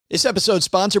This episode is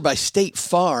sponsored by State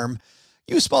Farm.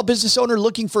 You a small business owner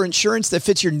looking for insurance that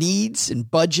fits your needs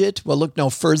and budget? Well, look no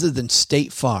further than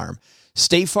State Farm.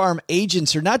 State Farm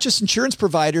agents are not just insurance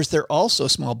providers, they're also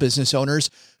small business owners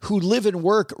who live and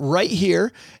work right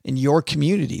here in your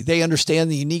community. They understand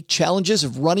the unique challenges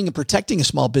of running and protecting a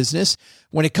small business.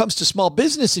 When it comes to small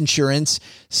business insurance,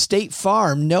 State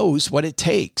Farm knows what it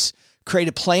takes. Create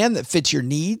a plan that fits your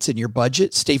needs and your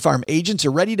budget. State Farm agents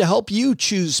are ready to help you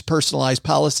choose personalized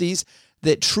policies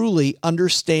that truly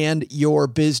understand your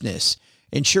business.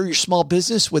 Insure your small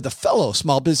business with a fellow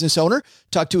small business owner.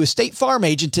 Talk to a State Farm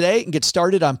agent today and get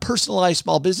started on personalized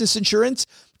small business insurance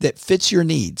that fits your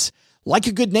needs. Like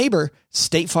a good neighbor,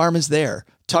 State Farm is there.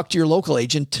 Talk to your local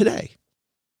agent today.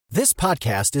 This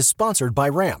podcast is sponsored by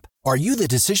Ramp. Are you the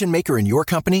decision maker in your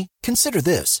company? Consider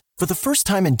this. For the first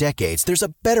time in decades, there's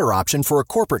a better option for a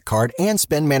corporate card and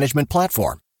spend management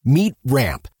platform. Meet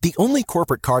Ramp, the only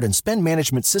corporate card and spend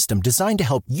management system designed to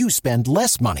help you spend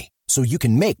less money so you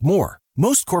can make more.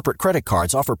 Most corporate credit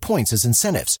cards offer points as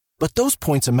incentives, but those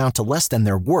points amount to less than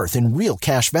their worth in real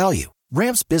cash value.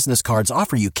 Ramp's business cards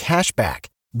offer you cash back,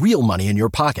 real money in your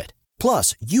pocket.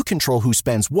 Plus, you control who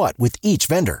spends what with each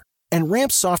vendor. And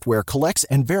Ramp's software collects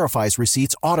and verifies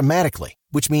receipts automatically,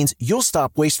 which means you'll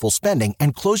stop wasteful spending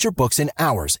and close your books in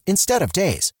hours instead of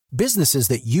days. Businesses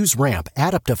that use Ramp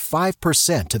add up to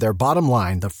 5% to their bottom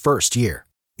line the first year.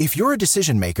 If you're a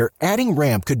decision maker, adding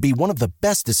Ramp could be one of the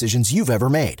best decisions you've ever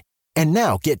made. And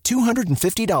now get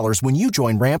 $250 when you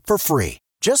join Ramp for free.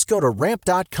 Just go to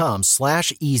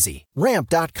ramp.com/easy.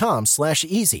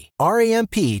 Ramp.com/easy.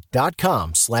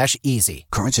 RAMP.com/easy.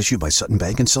 Cards issued by Sutton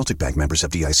Bank and Celtic Bank, members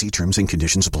FDIC. Terms and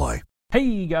conditions apply.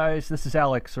 Hey guys, this is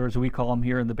Alex, or as we call him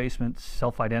here in the basement,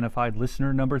 self-identified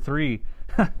listener number 3.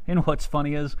 And what's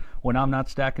funny is, when I'm not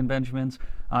stacking Benjamins,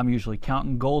 I'm usually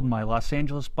counting gold in my Los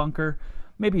Angeles bunker,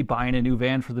 maybe buying a new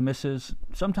van for the missus.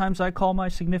 Sometimes I call my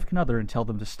significant other and tell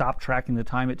them to stop tracking the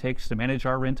time it takes to manage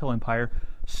our rental empire,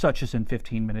 such as in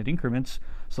 15-minute increments,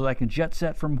 so that I can jet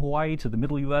set from Hawaii to the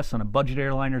middle U.S. on a budget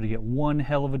airliner to get one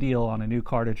hell of a deal on a new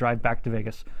car to drive back to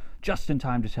Vegas, just in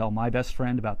time to tell my best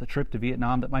friend about the trip to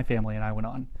Vietnam that my family and I went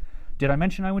on. Did I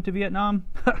mention I went to Vietnam?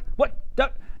 What?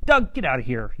 Doug, get out of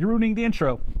here. You're ruining the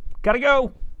intro. Gotta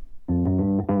go.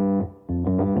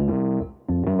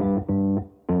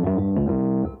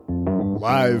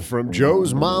 Live from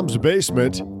Joe's mom's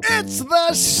basement, it's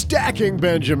the Stacking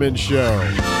Benjamin Show.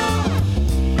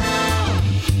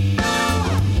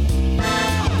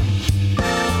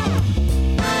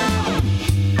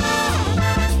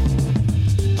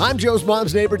 I'm Joe's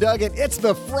mom's neighbor, Doug, and it's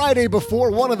the Friday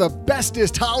before one of the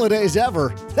bestest holidays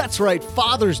ever. That's right,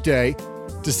 Father's Day.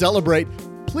 To celebrate,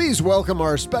 please welcome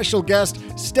our special guest,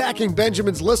 Stacking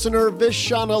Benjamin's listener,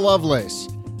 Vishana Lovelace.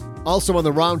 Also on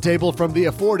the roundtable from the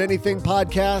Afford Anything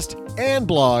podcast and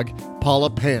blog, Paula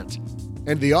Pant.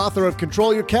 And the author of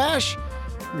Control Your Cash,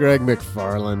 Greg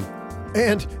McFarland.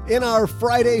 And in our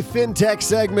Friday FinTech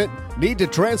segment, need to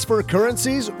transfer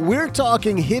currencies? We're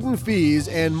talking hidden fees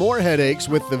and more headaches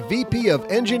with the VP of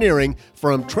Engineering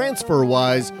from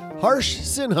Transferwise, Harsh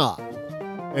Sinha.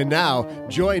 And now,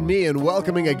 join me in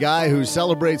welcoming a guy who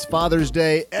celebrates Father's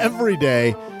Day every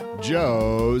day,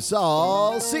 Joe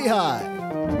Saul-Sehy.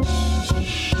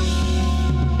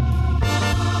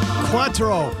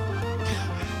 Quattro.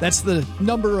 That's the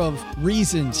number of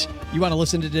reasons you want to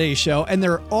listen to today's show. And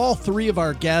they're all three of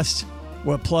our guests,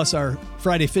 well, plus our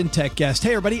Friday FinTech guest.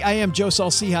 Hey, everybody, I am Joe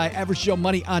Saul-Sehy, Average Joe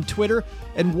Money on Twitter.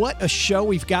 And what a show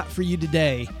we've got for you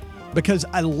today, because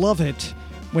I love it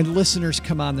when listeners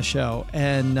come on the show.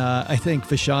 And I think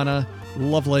Vishana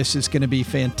Lovelace is going to be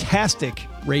fantastic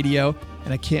radio.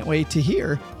 And I can't wait to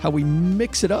hear how we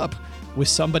mix it up with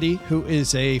somebody who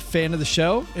is a fan of the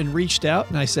show and reached out.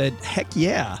 And I said, heck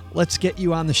yeah, let's get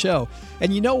you on the show.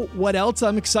 And you know what else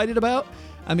I'm excited about?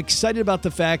 I'm excited about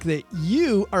the fact that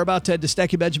you are about to head to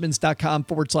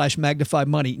stackingbenjamins.com/magnify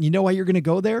money. And you know why you're going to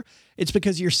go there? It's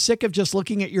because you're sick of just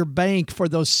looking at your bank for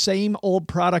those same old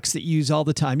products that you use all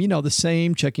the time. You know, the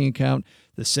same checking account,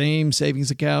 the same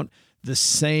savings account, the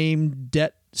same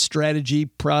debt strategy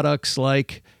products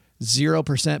like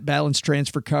 0% balance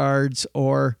transfer cards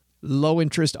or low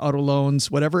interest auto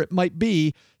loans, whatever it might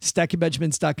be.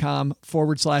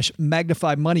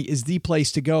 stackingbenjamins.com/magnify money is the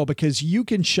place to go, because you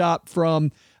can shop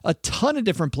from a ton of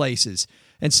different places.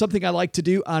 And something I like to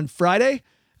do on Friday,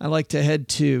 I like to head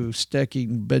to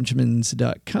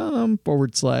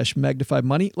stackingbenjamins.com/magnify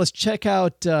money. Let's check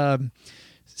out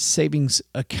savings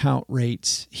account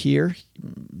rates here.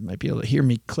 You might be able to hear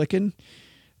me clicking.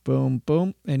 Boom,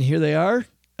 boom. And here they are.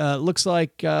 Looks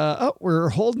like, we're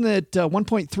holding at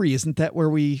 1.3. Isn't that where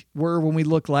we were when we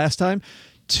looked last time?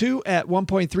 Two at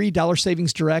 1.3, Dollar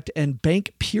Savings Direct and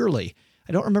Bank Purely.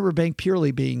 I don't remember Bank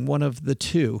Purely being one of the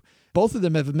two. Both of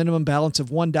them have a minimum balance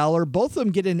of $1. Both of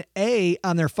them get an A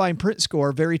on their fine print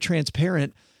score, very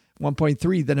transparent,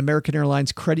 1.3. Then American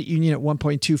Airlines Credit Union at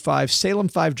 1.25. Salem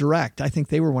 5 Direct, I think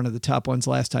they were one of the top ones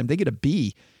last time. They get a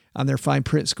B on their fine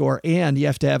print score, and you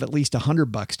have to have at least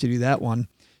 $100 to do that one.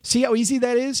 See how easy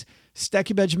that is?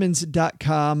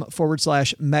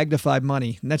 StackyBenjamins.com/magnify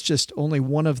money. And that's just only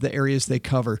one of the areas they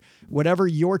cover. Whatever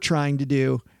you're trying to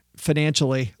do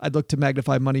financially, I'd look to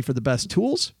Magnify Money for the best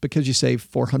tools because you save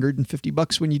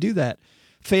 $450 when you do that.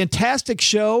 Fantastic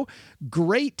show.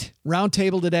 Great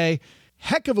roundtable today.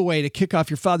 Heck of a way to kick off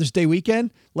your Father's Day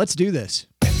weekend. Let's do this.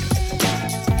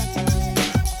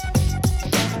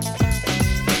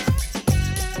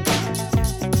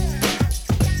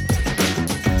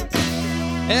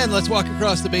 And let's walk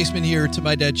across the basement here to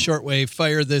my dad's shortwave,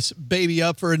 fire this baby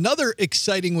up for another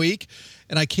exciting week.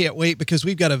 And I can't wait because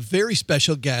we've got a very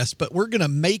special guest, but we're going to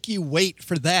make you wait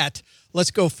for that.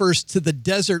 Let's go first to the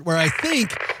desert where I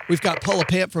think we've got Paula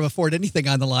Pant from Afford Anything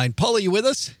on the line. Paula, you with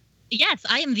us? Yes,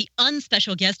 I am the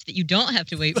unspecial guest that you don't have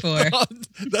to wait for.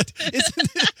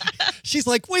 She's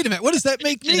like, wait a minute, what does that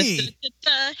make me?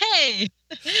 Hey,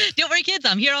 don't worry, kids,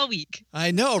 I'm here all week.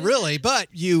 I know, really, but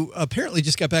you apparently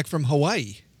just got back from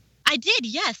Hawaii. I did,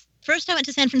 yes. First, I went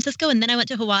to San Francisco, and then I went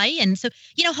to Hawaii. And so,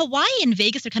 Hawaii and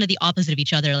Vegas are kind of the opposite of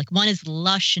each other. Like, one is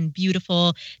lush and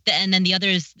beautiful, and then the other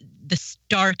is the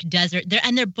stark desert.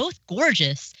 They're both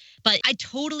gorgeous. But I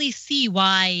totally see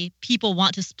why people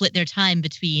want to split their time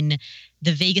between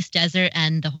the Vegas desert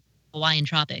and the Hawaiian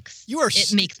tropics.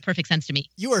 It makes perfect sense to me.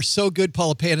 You are so good,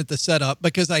 Paula Pan, at the setup,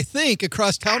 because I think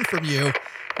across town from you,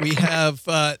 we have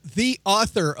the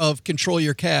author of Control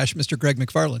Your Cash, Mr. Greg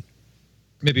McFarland.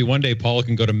 Maybe one day Paula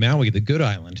can go to Maui, the good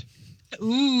island.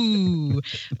 Ooh.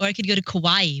 Or I could go to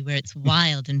Kauai, where it's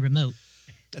wild and remote.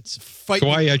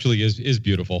 Kauai actually is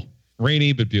beautiful.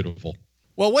 Rainy, but beautiful.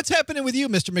 Well, what's happening with you,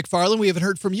 Mr. McFarland? We haven't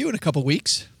heard from you in a couple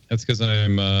weeks. That's because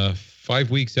I'm 5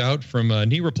 weeks out from a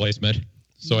knee replacement.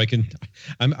 So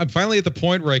I'm finally at the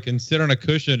point where I can sit on a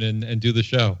cushion and do the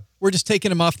show. We're just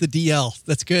taking him off the DL.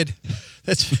 That's good.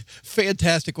 That's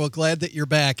fantastic. Well, glad that you're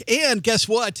back. And guess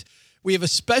what? We have a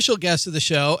special guest of the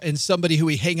show and somebody who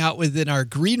we hang out with in our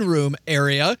green room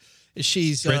area.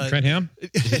 She's Trent Ham?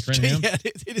 Is it Trent Ham? Yeah,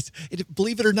 it is.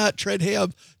 Believe it or not, Trent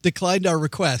Ham declined our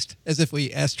request, as if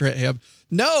we asked Trent Ham.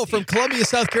 No, from Columbia,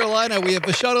 South Carolina, we have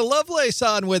Vashana Lovelace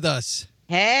on with us.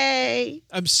 Hey.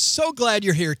 I'm so glad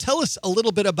you're here. Tell us a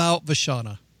little bit about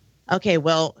Vashana. Okay,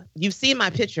 well, you've seen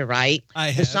my picture, right? I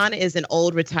have. Vashana is an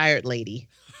old retired lady.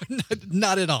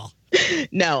 Not at all.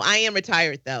 No, I am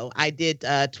retired, though. I did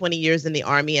 20 years in the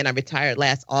Army, and I retired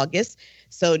last August.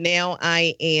 So now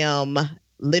I am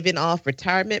living off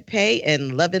retirement pay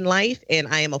and loving life, and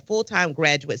I am a full-time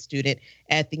graduate student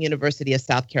at the University of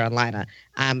South Carolina.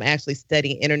 I'm actually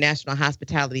studying international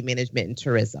hospitality management and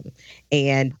tourism.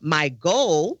 And my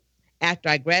goal after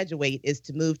I graduate is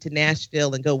to move to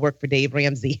Nashville and go work for Dave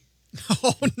Ramsey.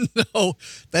 Oh, no.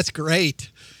 That's great.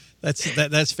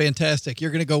 That's fantastic.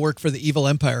 You're going to go work for the evil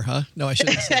empire, huh? No, I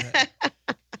shouldn't say that.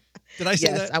 Did I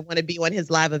say that? Yes, I want to be on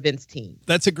his live events team.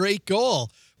 That's a great goal.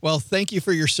 Well, thank you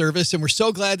for your service, and we're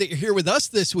so glad that you're here with us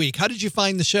this week. How did you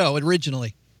find the show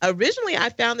originally? Originally, I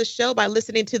found the show by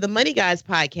listening to the Money Guys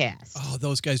podcast. Oh,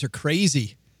 those guys are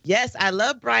crazy. Yes, I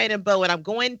love Brian and Bo, and I'm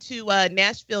going to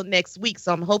Nashville next week,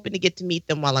 so I'm hoping to get to meet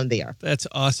them while I'm there. That's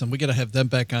awesome. We got to have them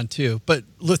back on, too. But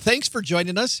thanks for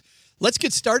joining us. Let's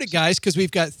get started, guys, because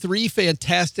we've got three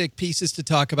fantastic pieces to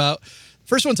talk about.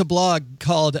 First one's a blog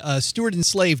called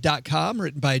stewardandslave.com,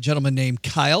 written by a gentleman named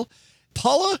Kyle.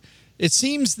 Paula, it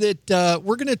seems that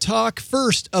we're going to talk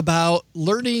first about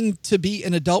learning to be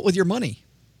an adult with your money.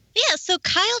 Yeah, so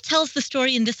Kyle tells the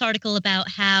story in this article about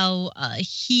how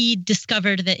he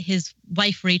discovered that his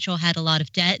wife, Rachel, had a lot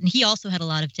of debt, and he also had a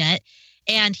lot of debt.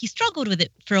 And he struggled with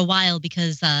it for a while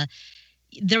because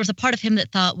there was a part of him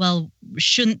that thought, well,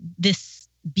 shouldn't this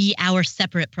be our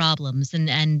separate problems?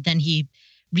 And then he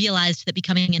realized that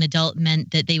becoming an adult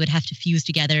meant that they would have to fuse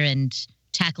together and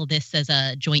tackle this as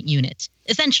a joint unit.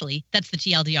 Essentially, that's the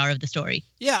TLDR of the story.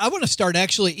 Yeah, I want to start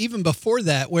actually even before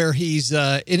that, where he's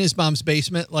in his mom's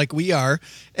basement like we are.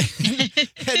 And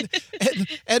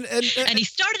he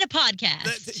started a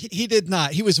podcast. He did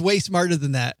not. He was way smarter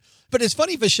than that. But it's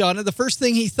funny, Vashana, the first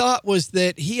thing he thought was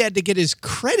that he had to get his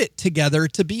credit together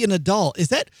to be an adult.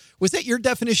 Was that your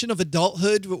definition of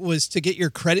adulthood, was to get your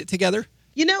credit together?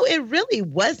 You know, it really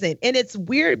wasn't. And it's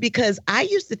weird because I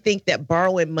used to think that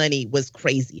borrowing money was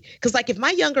crazy. Because like if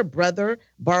my younger brother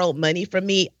borrowed money from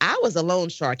me, I was a loan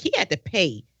shark. He had to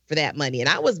pay for that money. And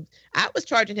I was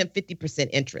charging him 50%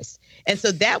 interest. And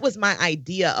so that was my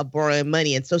idea of borrowing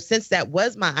money. And so since that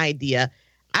was my idea,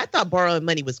 I thought borrowing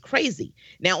money was crazy.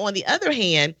 Now, on the other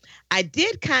hand, I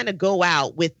did kind of go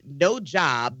out with no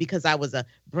job because I was a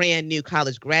brand new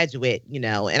college graduate, and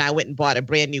I went and bought a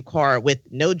brand new car with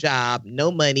no job,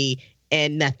 no money,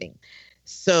 and nothing.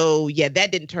 So, yeah,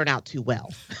 that didn't turn out too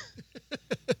well.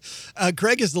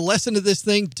 Greg, is the lesson of this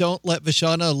thing, don't let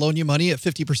Vashana loan you money at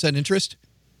 50% interest?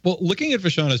 Well, looking at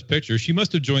Vashana's picture, she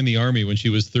must have joined the Army when she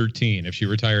was 13 if she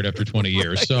retired after 20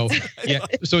 years.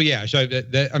 Right. So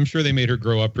I'm sure they made her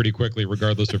grow up pretty quickly,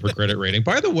 regardless of her credit rating.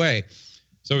 By the way,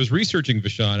 so I was researching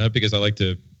Vashana because I like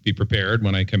to be prepared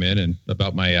when I come in and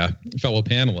about my fellow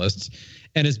panelists.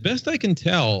 And as best I can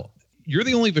tell, you're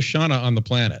the only Vashana on the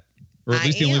planet, or at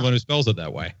least the only one who spells it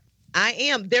that way. I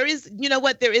am. There is,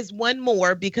 there is one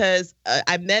more because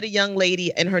I met a young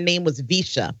lady and her name was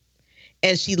Visha.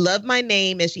 And she loved my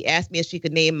name, and she asked me if she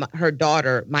could name her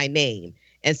daughter my name.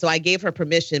 And so I gave her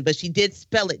permission, but she did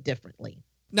spell it differently.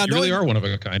 Now, you really are one of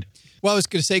a kind. Well, I was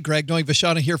going to say, Greg, knowing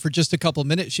Vashana here for just a couple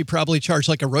minutes, she probably charged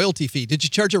like a royalty fee. Did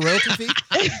you charge a royalty fee?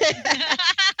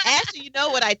 Actually,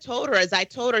 what I told her is I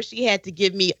told her she had to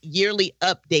give me yearly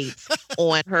updates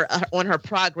on her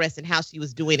progress and how she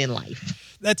was doing in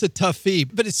life. That's a tough fee.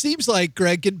 But it seems like,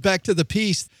 Greg, getting back to the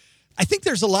piece, I think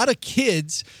there's a lot of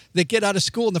kids that get out of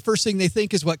school and the first thing they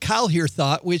think is what Kyle here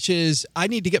thought, which is, I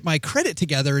need to get my credit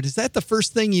together. And is that the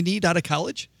first thing you need out of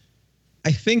college?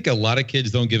 I think a lot of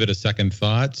kids don't give it a second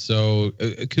thought. So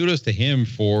kudos to him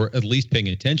for at least paying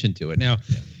attention to it. Now,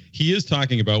 he is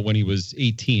talking about when he was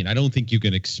 18. I don't think you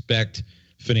can expect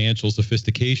financial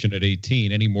sophistication at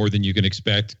 18 any more than you can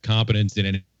expect competence in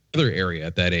any other area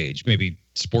at that age, maybe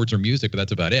sports or music, but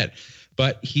that's about it.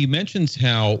 But he mentions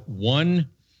how one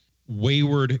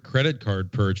wayward credit card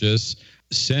purchase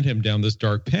sent him down this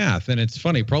dark path. And it's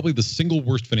funny, probably the single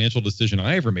worst financial decision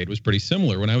I ever made was pretty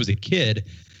similar. When I was a kid,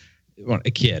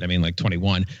 I mean like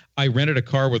 21, I rented a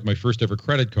car with my first ever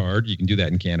credit card. You can do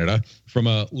that in Canada from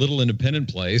a little independent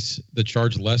place that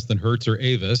charged less than Hertz or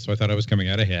Avis. So I thought I was coming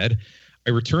out ahead.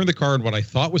 I returned the car in what I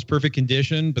thought was perfect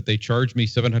condition, but they charged me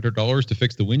 $700 to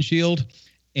fix the windshield.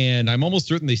 And I'm almost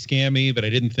certain they scammed me, but I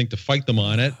didn't think to fight them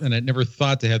on it. And I never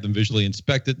thought to have them visually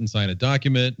inspect it and sign a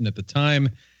document. And at the time,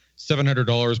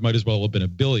 $700 might as well have been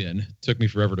 $1 billion. It took me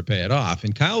forever to pay it off.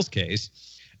 In Kyle's case,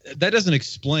 that doesn't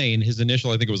explain his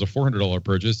initial, I think it was a $400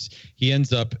 purchase. He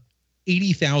ends up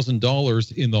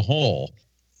 $80,000 in the hole.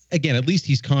 Again, at least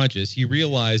he's conscious. He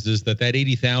realizes that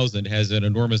 $80,000 has an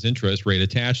enormous interest rate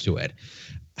attached to it.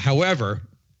 However,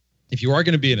 if you are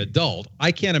going to be an adult,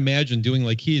 I can't imagine doing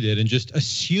like he did and just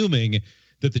assuming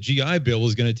that the GI Bill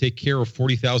is going to take care of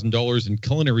 $40,000 in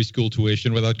culinary school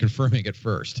tuition without confirming it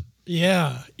first.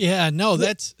 Yeah. No,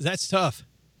 that's tough.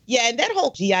 Yeah, and that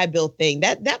whole GI Bill thing,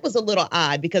 that was a little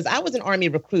odd because I was an Army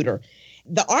recruiter.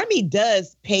 The Army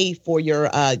does pay for your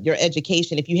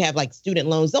education. If you have like student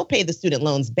loans, they'll pay the student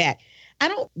loans back. I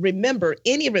don't remember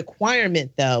any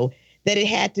requirement, though, that it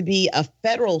had to be a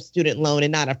federal student loan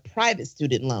and not a private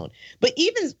student loan. But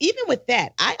even with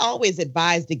that, I always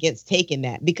advised against taking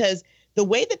that because the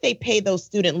way that they pay those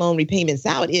student loan repayments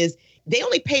out is they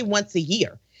only pay once a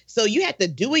year. So you have to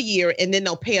do a year and then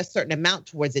they'll pay a certain amount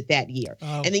towards it that year.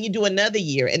 Oh. And then you do another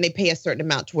year and they pay a certain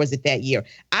amount towards it that year.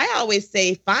 I always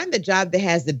say, find the job that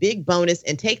has the big bonus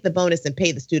and take the bonus and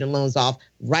pay the student loans off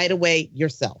right away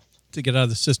yourself. To get out of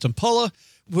the system. Paula,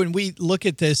 when we look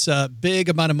at this big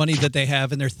amount of money that they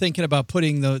have and they're thinking about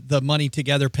putting the money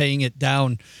together, paying it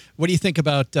down, what do you think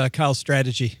about Kyle's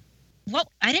strategy?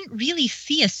 Well, I didn't really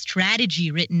see a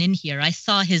strategy written in here. I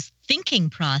saw his thinking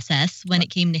process when it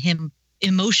came to him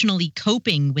emotionally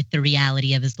coping with the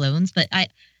reality of his loans. But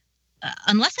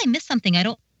unless I missed something, I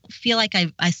don't feel like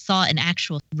I saw an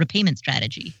actual repayment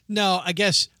strategy. No, I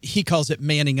guess he calls it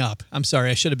manning up. I'm sorry,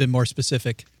 I should have been more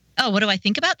specific. Oh, what do I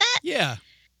think about that? Yeah.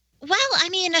 Well, I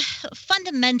mean,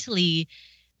 fundamentally,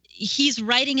 he's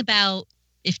writing about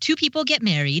if two people get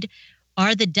married,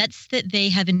 are the debts that they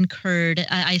have incurred,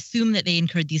 I assume that they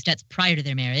incurred these debts prior to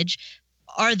their marriage,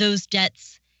 are those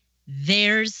debts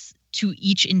theirs to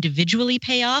each individually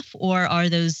pay off, or are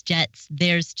those debts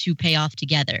theirs to pay off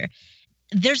together?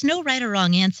 There's no right or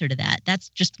wrong answer to that. That's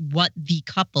just what the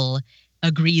couple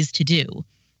agrees to do.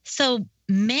 So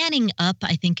manning up,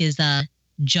 I think, is a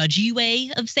judgy way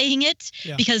of saying it,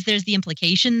 because there's the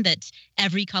implication that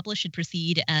every couple should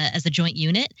proceed as a joint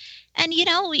unit. And, you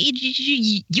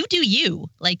do you.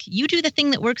 Like, you do the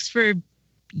thing that works for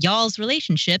y'all's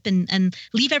relationship and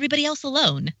leave everybody else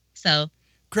alone. So,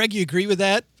 Greg, you agree with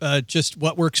that? Just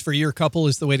what works for your couple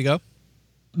is the way to go?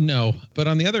 No, but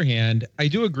on the other hand, I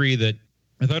do agree that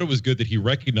I thought it was good that he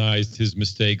recognized his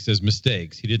mistakes as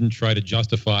mistakes. He didn't try to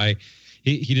justify,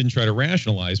 he didn't try to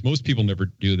rationalize. Most people never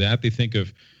do that. They think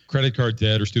of credit card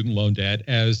debt or student loan debt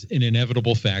as an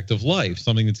inevitable fact of life,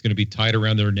 something that's going to be tied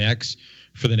around their necks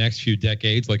for the next few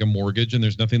decades, like a mortgage, and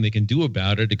there's nothing they can do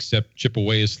about it except chip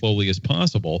away as slowly as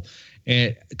possible.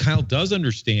 And Kyle does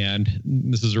understand,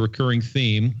 this is a recurring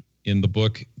theme in the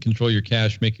book, Control Your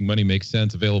Cash, Making Money Make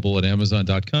Sense, available at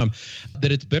Amazon.com,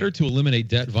 that it's better to eliminate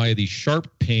debt via the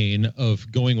sharp pain of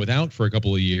going without for a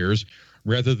couple of years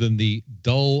rather than the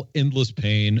dull, endless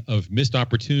pain of missed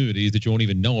opportunities that you won't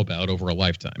even know about over a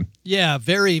lifetime. Yeah,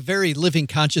 very, very living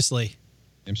consciously.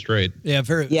 I'm straight. Yeah,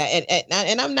 very. Yeah,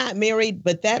 and I'm not married,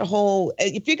 but that whole,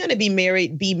 if you're going to be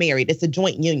married, be married. It's a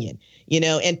joint union,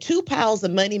 and two piles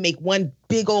of money make one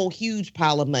big old huge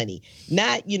pile of money.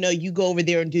 Not, you go over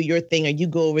there and do your thing or you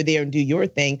go over there and do your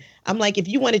thing. I'm like, if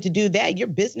you wanted to do that, you're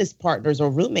business partners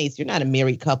or roommates. You're not a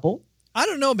married couple. I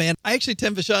don't know, man. I actually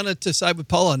tend, Vashana, to side with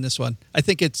Paula on this one. I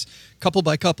think it's couple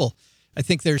by couple. I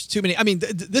think there's too many. I mean,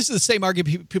 this is the same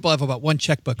argument people have about one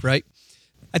checkbook, right?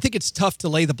 I think it's tough to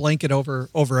lay the blanket over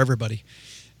everybody.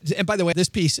 And by the way, this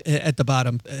piece at the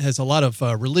bottom has a lot of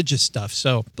religious stuff.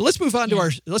 So, but let's move on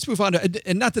to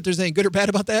and not that there's anything good or bad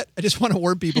about that. I just want to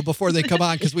warn people before they come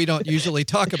on because we don't usually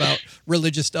talk about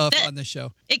religious stuff on this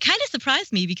show. It kind of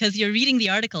surprised me because you're reading the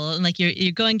article and like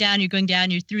you're going down,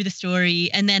 you're through the story,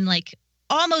 and then like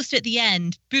almost at the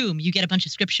end, boom, you get a bunch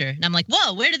of scripture, and I'm like,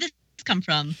 whoa, where did this come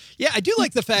from? Yeah, I do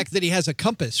like the fact that he has a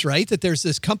compass, right? That there's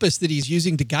this compass that he's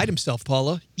using to guide himself,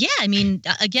 Paula. Yeah, I mean,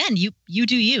 again, you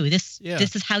do you. This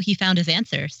is how he found his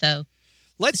answer. So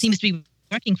it seems to be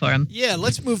working for him. Yeah,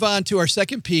 let's move on to our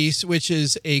second piece, which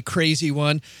is a crazy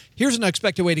one. Here's an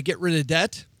unexpected way to get rid of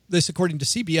debt. This, according to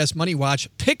CBS Money Watch,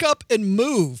 pick up and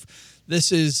move.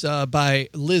 This is by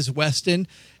Liz Weston.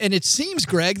 And it seems,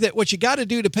 Greg, that what you got to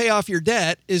do to pay off your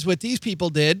debt is what these people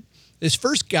did. This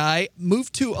first guy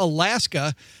moved to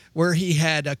Alaska, where he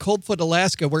had Coldfoot,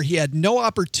 Alaska, where he had no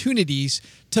opportunities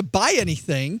to buy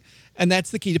anything. And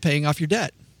that's the key to paying off your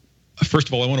debt. First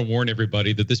of all, I want to warn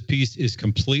everybody that this piece is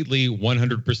completely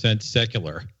 100%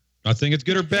 secular. Not saying it's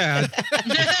good or bad.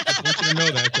 I want you to know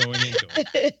that going into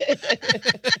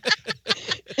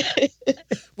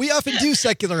it. We often do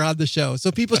secular on the show,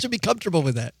 so people should be comfortable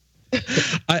with that.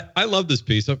 I love this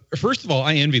piece. First of all,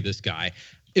 I envy this guy.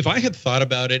 If I had thought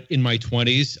about it in my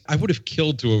 20s, I would have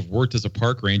killed to have worked as a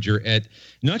park ranger at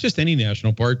not just any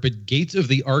national park, but Gates of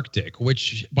the Arctic,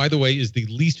 which, by the way, is the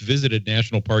least visited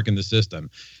national park in the system.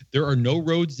 There are no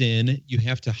roads in. You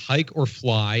have to hike or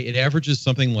fly. It averages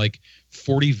something like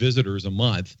 40 visitors a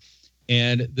month.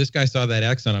 And this guy saw that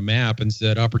X on a map and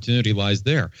said, opportunity lies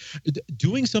there.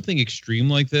 Doing something extreme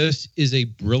like this is a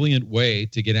brilliant way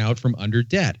to get out from under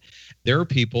debt. There are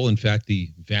people, in fact, the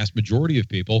vast majority of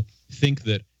people think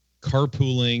that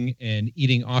carpooling and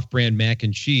eating off-brand mac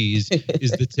and cheese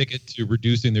is the ticket to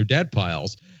reducing their debt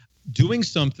piles. Doing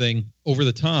something over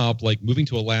the top, like moving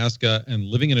to Alaska and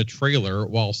living in a trailer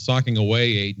while socking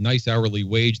away a nice hourly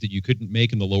wage that you couldn't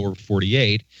make in the lower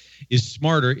 48, is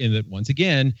smarter in that, once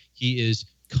again, he is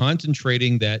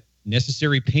concentrating that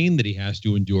necessary pain that he has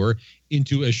to endure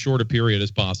into as short a period as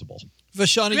possible.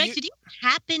 Vashana, Greg, did you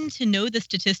happen to know the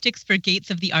statistics for Gates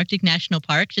of the Arctic National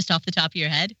Park just off the top of your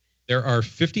head? There are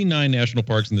 59 national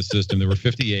parks in the system. There were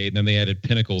 58, and then they added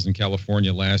Pinnacles in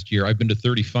California last year. I've been to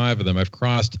 35 of them. I've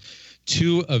crossed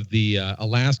 2 of the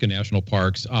Alaska national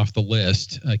parks off the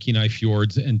list, Kenai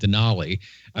Fjords and Denali,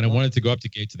 and I wanted to go up to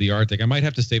Gates of the Arctic. I might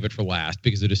have to save it for last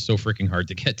because it is so freaking hard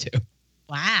to get to.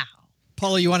 Wow.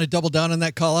 Paula, you want to double down on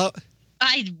that call out?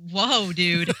 Whoa,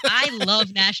 dude. I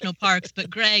love national parks, but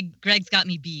Greg's got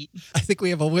me beat. I think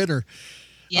we have a winner.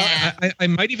 Yeah. I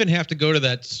might even have to go to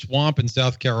that swamp in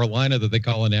South Carolina that they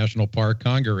call a national park,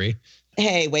 Congaree.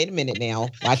 Hey, wait a minute now.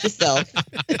 Watch yourself.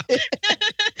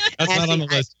 That's not on the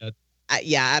list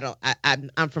yet.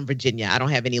 I'm from Virginia. I don't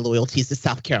have any loyalties to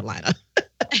South Carolina.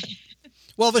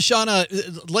 Well,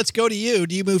 Vashana, let's go to you.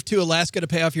 Do you move to Alaska to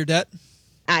pay off your debt?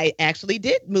 I actually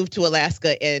did move to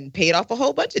Alaska and paid off a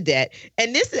whole bunch of debt.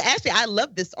 And this is actually, I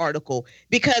love this article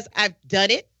because I've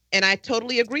done it and I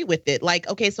totally agree with it. Like,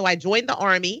 okay, so I joined the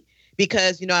Army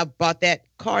because, I bought that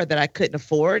car that I couldn't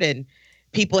afford and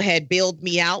people had bailed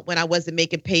me out when I wasn't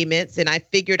making payments. And I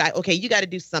figured, you got to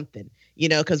do something,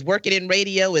 because working in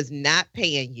radio is not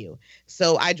paying you.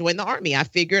 So I joined the Army. I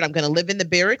figured I'm going to live in the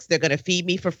barracks. They're going to feed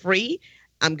me for free.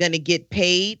 I'm going to get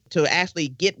paid to actually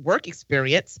get work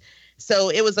experience. So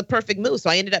it was a perfect move. So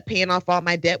I ended up paying off all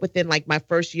my debt within like my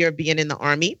first year of being in the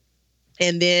Army.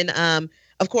 And then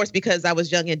of course, because I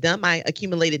was young and dumb, I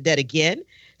accumulated debt again.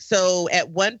 So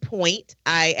at one point,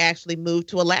 I actually moved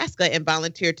to Alaska and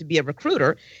volunteered to be a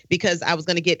recruiter because I was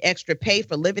going to get extra pay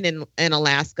for living in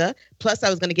Alaska. Plus,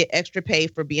 I was going to get extra pay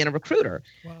for being a recruiter.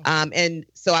 Wow. And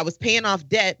so I was paying off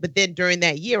debt. But then during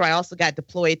that year, I also got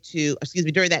deployed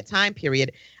during that time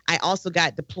period, I also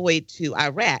got deployed to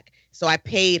Iraq. So I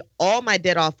paid all my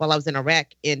debt off while I was in Iraq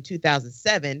in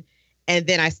 2007. And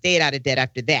then I stayed out of debt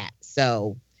after that.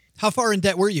 So how far in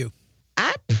debt were you?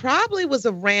 I probably was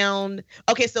around,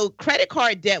 so credit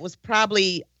card debt was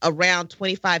probably around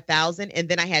 $25,000. And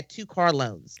then I had 2 car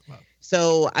loans. Wow.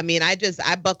 So, I mean, I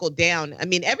buckled down. I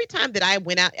mean, every time that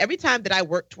I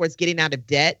worked towards getting out of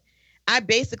debt, I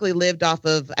basically lived off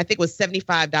of, I think it was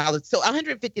 $75. So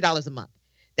 $150 a month.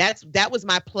 That was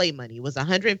my play money, was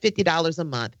 $150 a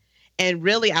month. And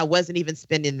really, I wasn't even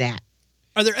spending that.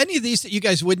 Are there any of these that you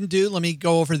guys wouldn't do? Let me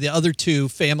go over the other 2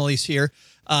 families here.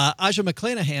 Aja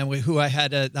McClanahan, who I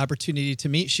had an opportunity to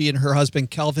meet, she and her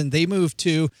husband, Kelvin, they moved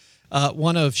to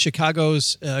one of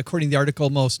Chicago's, according to the article,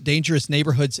 most dangerous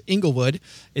neighborhoods, Inglewood.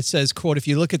 It says, quote, if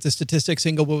you look at the statistics,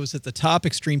 Inglewood was at the top: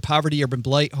 extreme poverty, urban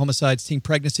blight, homicides, teen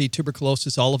pregnancy,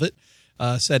 tuberculosis, all of it,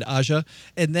 said Aja.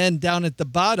 And then down at the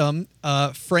bottom,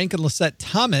 Frank and Lisette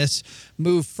Thomas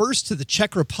moved first to the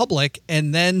Czech Republic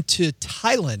and then to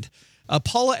Thailand.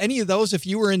 Paula, any of those, if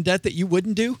you were in debt, that you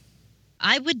wouldn't do?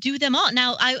 I would do them all.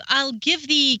 Now, I'll give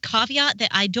the caveat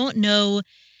that I don't know.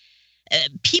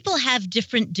 People have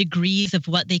different degrees of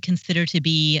what they consider to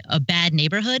be a bad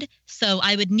neighborhood. So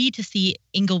I would need to see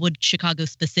Inglewood, Chicago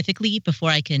specifically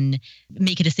before I can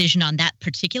make a decision on that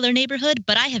particular neighborhood.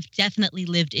 But I have definitely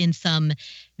lived in some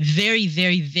very,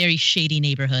 very, very shady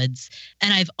neighborhoods.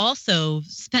 And I've also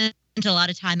spent a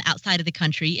lot of time outside of the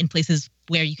country in places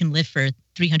where you can live for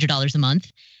 $300 a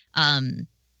month.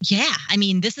 Yeah, I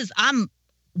mean, I'm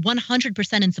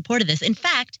 100% in support of this. In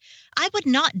fact, I would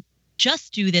not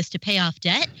just do this to pay off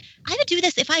debt. I would do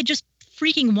this if I just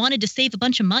freaking wanted to save a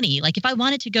bunch of money. Like if I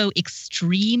wanted to go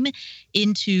extreme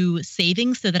into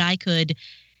savings so that I could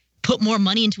put more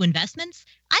money into investments,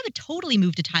 I would totally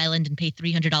move to Thailand and pay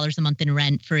 $300 a month in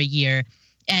rent for a year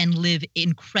and live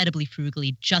incredibly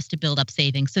frugally just to build up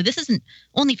savings. So this isn't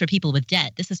only for people with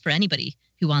debt. This is for anybody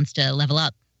who wants to level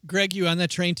up. Greg, you on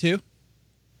that train too?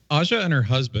 Aja and her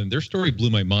husband, their story blew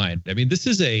my mind. I mean, this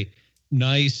is a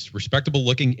nice, respectable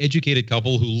looking, educated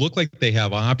couple who look like they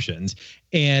have options.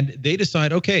 And they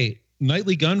decide, okay,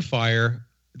 nightly gunfire,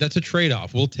 that's a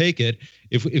trade-off. We'll take it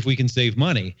if we can save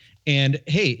money. And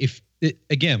hey,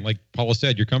 again, like Paula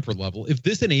said, your comfort level, if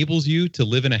this enables you to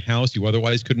live in a house you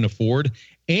otherwise couldn't afford,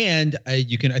 and I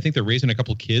think they're raising a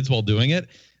couple kids while doing it,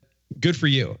 good for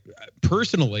you.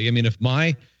 Personally, I mean, if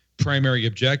my primary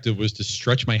objective was to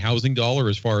stretch my housing dollar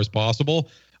as far as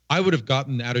possible, I would have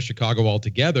gotten out of Chicago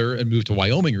altogether and moved to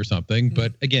Wyoming or something.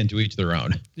 But again, to each their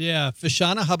own. Yeah.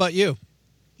 Vishana, how about you?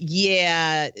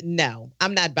 Yeah, no,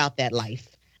 I'm not about that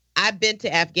life. I've been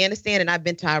to Afghanistan and I've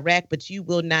been to Iraq, but you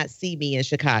will not see me in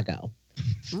Chicago.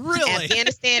 Really?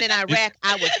 Afghanistan and Iraq,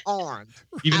 I was armed.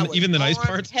 Even the nice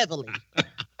parts? Heavily.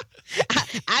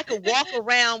 I could walk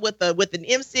around with an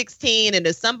M16, and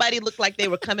if somebody looked like they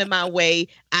were coming my way,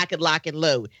 I could lock and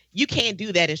load. You can't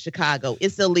do that in Chicago.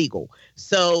 It's illegal.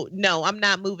 So, no, I'm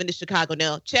not moving to Chicago.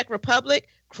 Now, Czech Republic,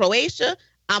 Croatia,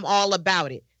 I'm all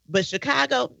about it. But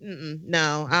Chicago,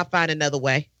 no, I'll find another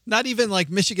way. Not even like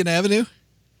Michigan Avenue?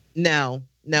 No,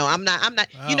 I'm not.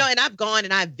 Wow. You know, and I've gone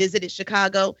and I've visited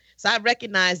Chicago. So I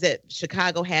recognize that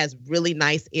Chicago has really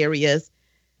nice areas.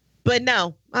 But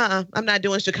no, I'm not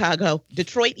doing Chicago.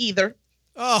 Detroit either.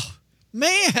 Oh,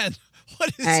 man.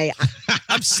 What is? Hey,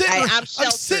 I'm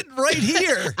sitting right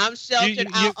here. I'm sheltered.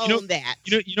 I'll own that.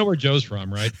 You know where Joe's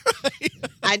from, right?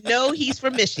 I know he's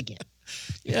from Michigan.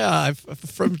 Yeah, I'm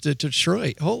from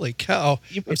Detroit. Holy cow.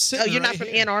 You're not from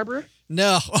Ann Arbor?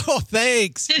 No. Oh,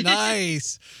 thanks.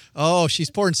 Nice. Oh, she's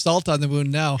pouring salt on the wound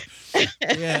now.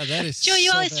 Yeah, that is Joe,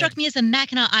 you always struck me as a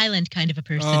Mackinac Island kind of a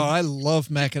person. Oh, I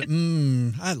love Mackinac.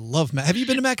 I love Mackinac. Have you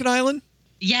been to Mackinac Island?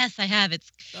 Yes, I have.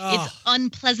 It's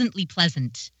unpleasantly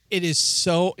pleasant. It is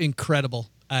so incredible.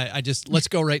 Let's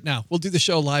go right now. We'll do the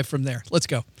show live from there. Let's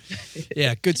go.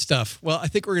 Yeah, good stuff. Well, I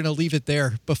think we're going to leave it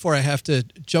there before I have to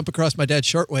jump across my dad's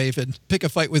shortwave and pick a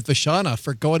fight with Vishana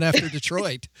for going after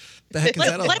Detroit. The heck is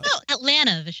that all about? What about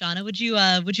Atlanta, Vishana? Would you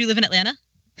live in Atlanta?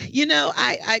 You know,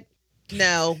 I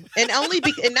no, and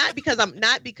not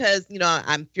because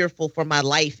I'm fearful for my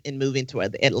life in moving to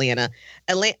Atlanta.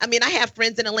 I mean, I have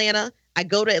friends in Atlanta. I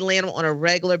go to Atlanta on a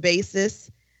regular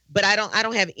basis. But I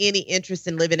don't have any interest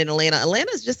in living in Atlanta.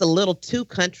 Atlanta's just a little too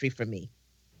country for me.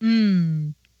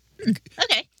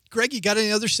 Okay. Greg, you got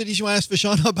any other cities you want to ask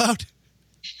Vishana about?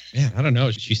 Man, I don't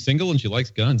know. She's single and she likes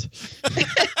guns.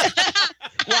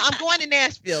 Well, I'm going to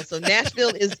Nashville, so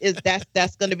Nashville is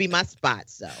that's going to be my spot.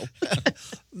 So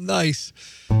nice.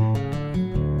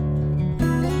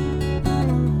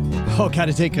 Oh, got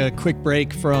to take a quick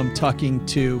break from talking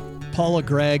to Paula,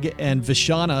 Greg, and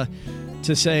Vishana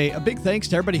to say a big thanks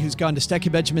to everybody who's gone to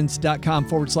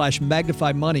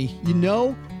StackyBenjamins.com/magnify money. You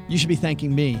know, you should be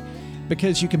thanking me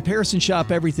because you comparison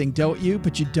shop everything, don't you?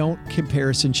 But you don't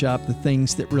comparison shop the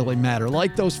things that really matter,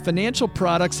 like those financial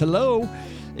products. Hello.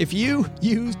 If you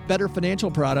use better financial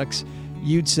products,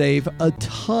 you'd save a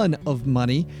ton of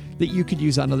money that you could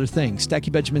use on other things.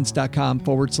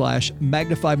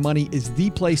 StackyBenjamins.com/magnify money is the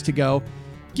place to go.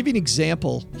 Give you an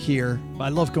example here. I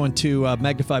love going to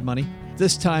Magnify Money.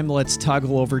 This time, let's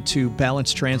toggle over to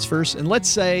balance transfers. And let's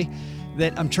say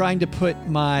that I'm trying to put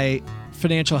my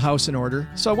financial house in order.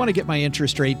 So I want to get my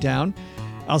interest rate down.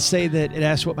 I'll say that it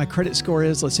asks what my credit score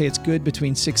is. Let's say it's good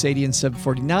between 680 and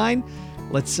 749.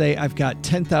 Let's say I've got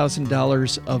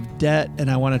 $10,000 of debt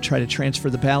and I want to try to transfer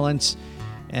the balance.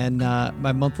 And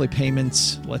my monthly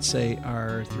payments, let's say,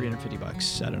 are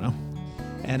 $350. I don't know.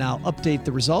 And I'll update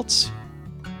the results.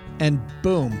 And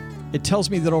boom, it tells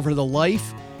me that over the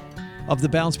life of the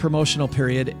balance promotional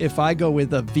period, if I go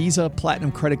with a Visa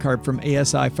Platinum credit card from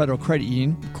ASI Federal Credit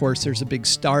Union, of course, there's a big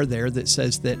star there that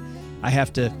says that I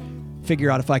have to figure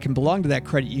out if I can belong to that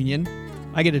credit union.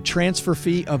 I get a transfer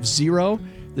fee of $0.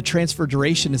 The transfer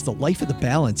duration is the life of the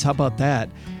balance. How about that?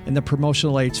 And the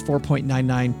promotional rate's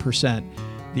 4.99%.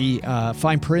 The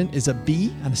fine print is a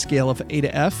B on a scale of A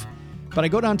to F. But I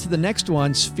go down to the next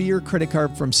one, Sphere credit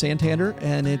card from Santander,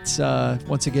 and it's,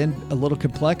 once again, a little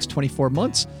complex, 24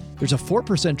 months. There's a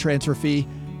 4% transfer fee,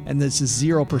 and this is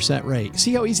 0% rate.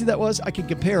 See how easy that was? I can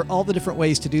compare all the different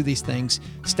ways to do these things.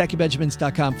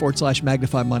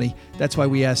 StackyBenjamins.com/magnify money. That's why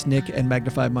we asked Nick and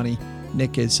Magnify Money.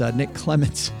 Nick is Nick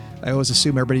Clements. I always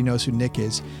assume everybody knows who Nick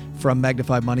is from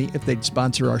Magnify Money if they'd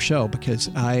sponsor our show because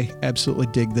I absolutely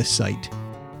dig this site.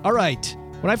 All right.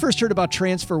 When I first heard about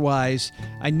Transferwise,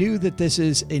 I knew that this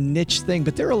is a niche thing,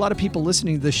 but there are a lot of people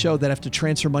listening to this show that have to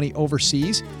transfer money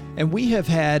overseas. And we have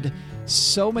had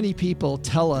so many people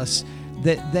tell us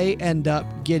that they end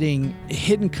up getting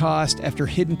hidden cost after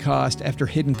hidden cost after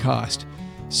hidden cost.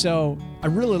 So I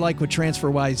really like what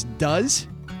Transferwise does.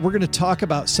 We're going to talk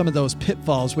about some of those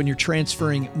pitfalls when you're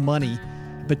transferring money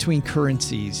between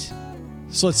currencies.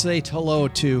 So let's say hello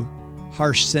to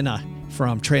Harsh Sinha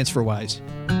from Transferwise.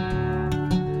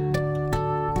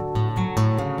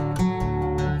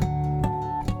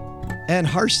 And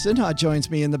Harsh Sinha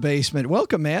joins me in the basement.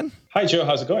 Welcome, man. Hi, Joe.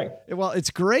 How's it going? Well, it's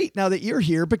great now that you're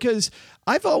here because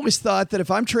I've always thought that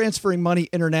if I'm transferring money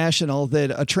international,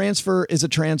 that a transfer is a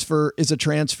transfer is a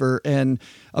transfer. And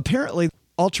apparently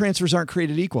all transfers aren't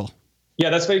created equal. Yeah,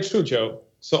 that's very true, Joe.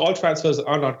 So all transfers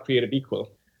are not created equal.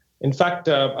 In fact,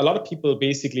 a lot of people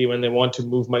basically, when they want to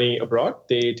move money abroad,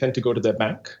 they tend to go to their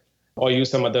bank or use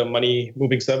some other money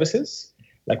moving services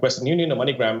like Western Union or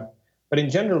MoneyGram. But in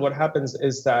general, what happens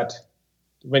is that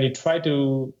when you try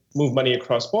to move money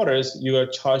across borders, you are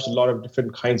charged a lot of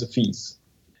different kinds of fees.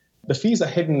 The fees are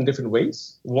hidden in different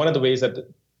ways. One of the ways that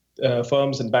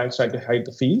firms and banks try to hide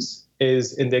the fees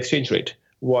is in the exchange rate,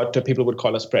 what people would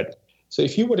call a spread. So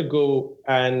if you were to go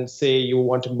and say you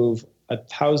want to move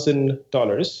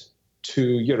 $1,000 to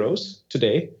euros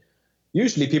today,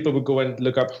 usually people would go and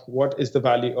look up what is the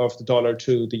value of the dollar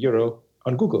to the euro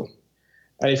on Google.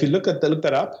 And if you look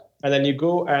that up, and then you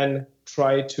go and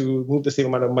try to move the same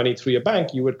amount of money through your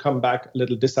bank, you would come back a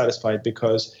little dissatisfied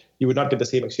because you would not get the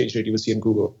same exchange rate you would see in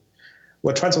Google.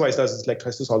 What Transferwise does is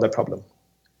tries to solve that problem.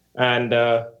 And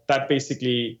that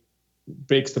basically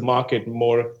makes the market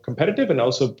more competitive and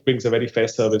also brings a very fair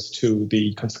service to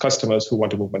the customers who want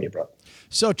to move money abroad.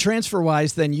 So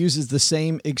Transferwise then uses the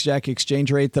same exact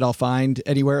exchange rate that I'll find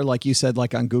anywhere, like you said,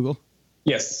 like on Google?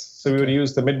 Yes. So we would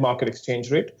use the mid-market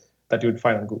exchange rate that you would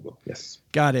find on Google. Yes.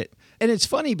 Got it. And it's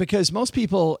funny because most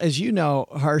people, as you know,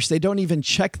 Harsh, they don't even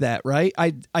check that, right?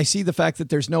 I see the fact that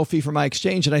there's no fee for my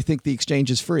exchange and I think the exchange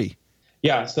is free.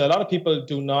 Yeah. So a lot of people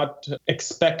do not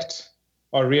expect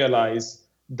or realize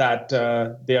that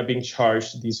they are being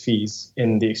charged these fees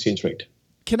in the exchange rate.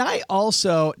 Can I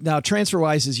also, now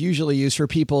Transferwise is usually used for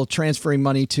people transferring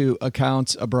money to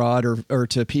accounts abroad or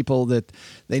to people that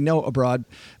they know abroad,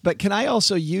 but can I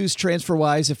also use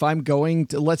Transferwise if I'm going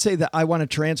to, let's say that I want to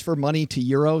transfer money to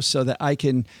euros so that I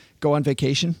can go on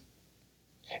vacation?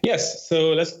 Yes.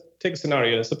 So let's take a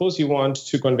scenario. Suppose you want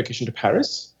to go on vacation to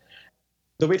Paris.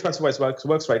 The way Transferwise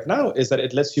works right now is that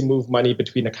it lets you move money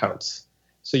between accounts.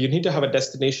 So you need to have a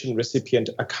destination recipient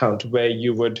account where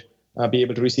you would be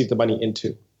able to receive the money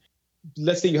into.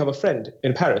 let's say you have a friend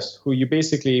in Paris who you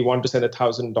basically want to send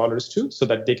 $1,000 to so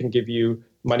that they can give you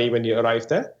money when you arrive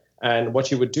there. And what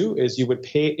you would do is you would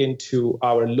pay into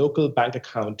our local bank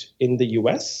account in the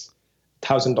US,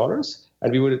 $1,000,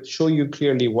 and we would show you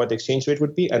clearly what the exchange rate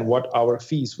would be and what our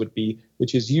fees would be,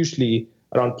 which is usually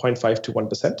around 0.5 to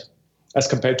 1%, as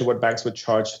compared to what banks would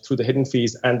charge through the hidden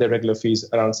fees and their regular fees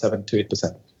around 7 to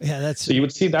 8%. Yeah, so you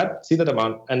would see that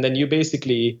amount, and then you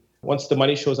basically, once the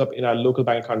money shows up in our local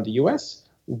bank account in the US,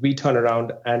 we turn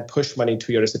around and push money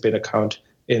to your recipient account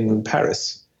in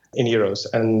Paris in euros.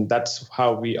 And that's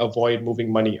how we avoid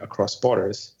moving money across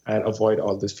borders and avoid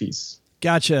all the fees.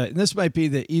 Gotcha. And this might be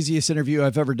the easiest interview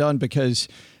I've ever done because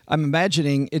I'm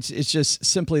imagining it's just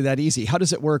simply that easy. How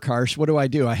does it work, Harsh? What do?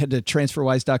 I head to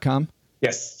transferwise.com?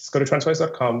 Yes, go to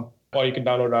transferwise.com, or you can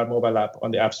download our mobile app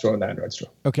on the App Store and the Android Store.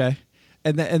 Okay.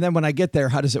 And then when I get there,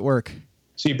 how does it work?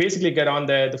 So you basically get on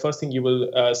there. The first thing you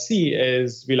will see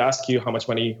is we'll ask you how much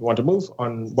money you want to move,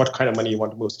 on what kind of money you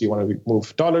want to move. So do you want to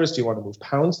move dollars? Do you want to move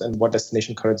pounds? And what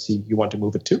destination currency you want to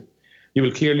move it to? You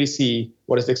will clearly see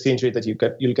what is the exchange rate that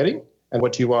you're getting and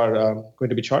what you are going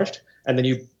to be charged. And then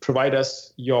you provide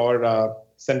us your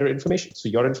sender information, so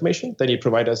your information. Then you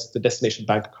provide us the destination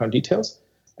bank account details.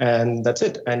 And that's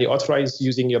it. And you authorize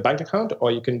using your bank account,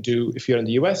 or you can do, if you're in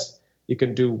the US, you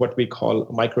can do what we call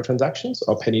microtransactions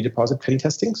or penny deposit, penny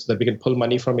testing, so that we can pull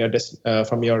money from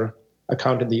your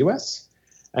account in the US.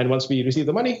 And once we receive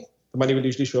the money will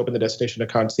usually show up in the destination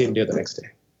account same day or the next day.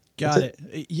 Got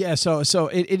it. Yeah. So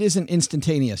it isn't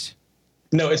instantaneous.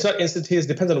 No, it's not instantaneous. It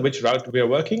depends on which route we are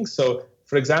working. So,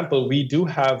 for example, we do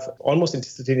have almost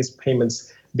instantaneous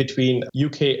payments between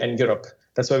UK and Europe.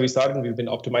 That's why we started, and we've been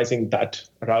optimizing that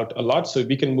route a lot. So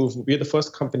we can move. We're the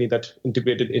first company that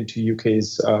integrated into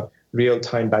UK's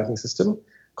real-time banking system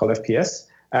called FPS.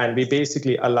 And we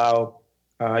basically allow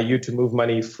you to move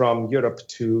money from Europe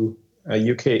to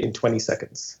UK in 20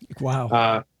 seconds.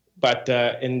 Wow. But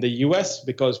in the US,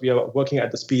 because we are working at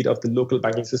the speed of the local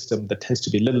banking system, there tends to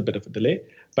be a little bit of a delay.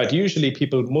 But usually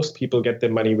most people get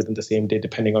their money within the same day,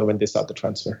 depending on when they start the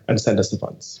transfer and send us the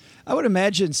funds. I would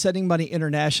imagine sending money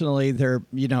internationally, there,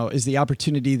 is the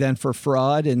opportunity then for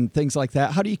fraud and things like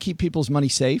that. How do you keep people's money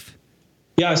safe?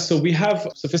 Yeah, so we have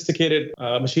sophisticated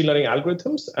machine learning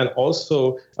algorithms and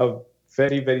also a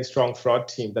very, very strong fraud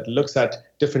team that looks at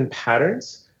different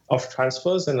patterns of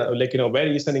transfers and where are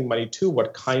you sending money to,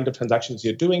 what kind of transactions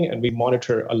you're doing, and we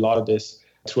monitor a lot of this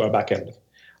through our backend.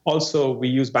 Also, we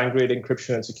use bank-grade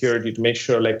encryption and security to make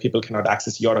sure people cannot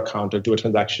access your account or do a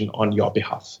transaction on your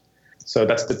behalf. So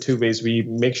that's the two ways we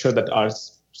make sure that our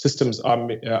systems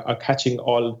are catching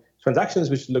all transactions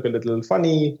which look a little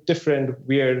funny, different,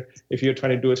 weird. If you're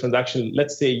trying to do a transaction,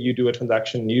 let's say you do a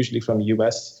transaction usually from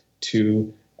US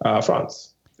to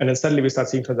France, and then suddenly we start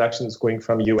seeing transactions going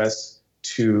from US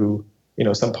to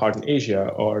some part in Asia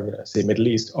or say Middle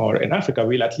East or in Africa,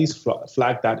 we'll at least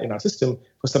flag that in our system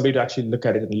for somebody to actually look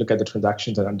at it and look at the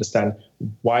transactions and understand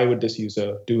why would this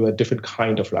user do a different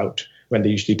kind of route when they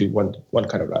usually do one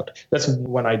kind of route. That's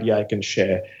one idea I can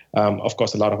share. Of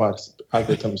course, a lot of our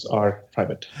algorithms are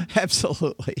private.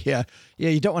 Absolutely. Yeah. Yeah.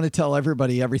 You don't want to tell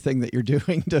everybody everything that you're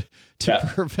doing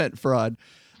to prevent fraud.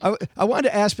 I wanted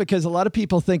to ask because a lot of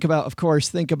people think about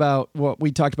what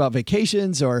we talked about,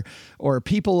 vacations or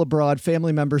people abroad,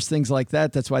 family members, things like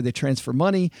that. That's why they transfer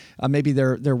money. Maybe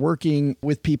they're working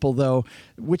with people though,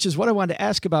 which is what I wanted to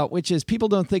ask about, which is people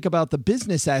don't think about the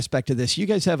business aspect of this. You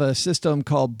guys have a system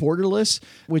called Borderless,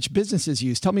 which businesses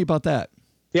use. Tell me about that.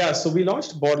 Yeah, so we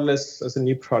launched Borderless as a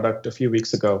new product a few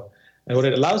weeks ago. And what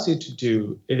it allows you to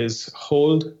do is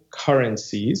hold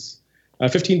currencies,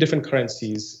 15 different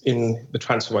currencies in the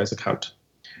Transferwise account.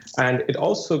 And it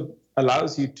also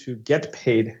allows you to get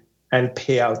paid and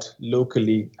pay out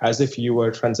locally as if you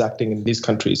were transacting in these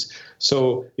countries.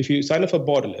 So if you sign up for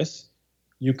Borderless,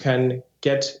 you can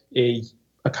get a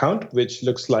account which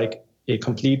looks like a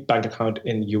complete bank account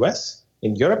in US,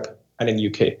 in Europe, and in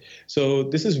UK. So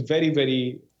this is very,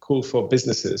 very cool for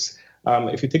businesses.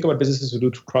 If you think about businesses who do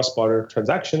cross-border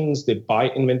transactions, they buy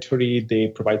inventory, they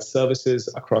provide services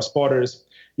across borders.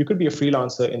 You could be a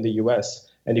freelancer in the US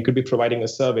and you could be providing a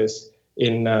service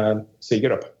in, say,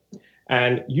 Europe.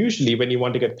 And usually when you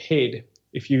want to get paid,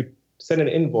 if you send an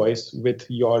invoice with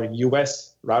your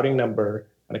US routing number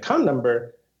and account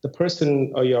number, the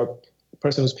person or your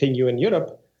person who's paying you in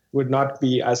Europe would not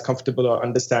be as comfortable or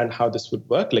understand how this would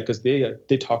work, because they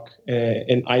talk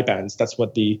in IBANs. That's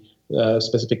what the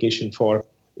specification for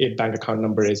a bank account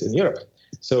number is in Europe.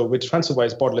 So with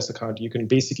Transferwise Borderless account, you can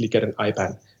basically get an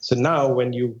IBAN. So now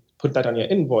when you put that on your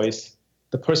invoice,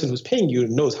 the person who's paying you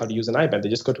knows how to use an IBAN. They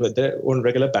just go to their own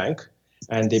regular bank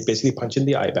and they basically punch in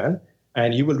the IBAN.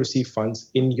 and you will receive funds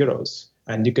in euros,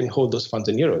 and you can hold those funds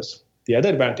in euros. The other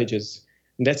advantage is,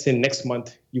 let's say next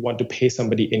month you want to pay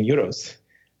somebody in euros.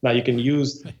 Now you can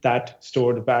use that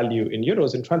stored value in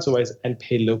euros in Transferwise and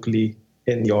pay locally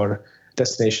in your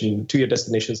destination to your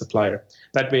destination supplier.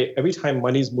 That way, every time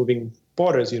money is moving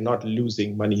borders, you're not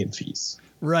losing money in fees.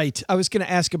 Right. I was going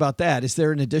to ask about that. Is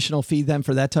there an additional fee then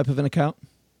for that type of an account?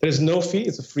 There's no fee.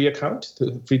 It's a free account,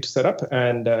 free to set up,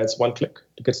 and it's one click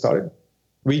to get started.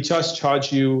 We just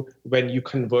charge you when you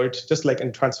convert, just like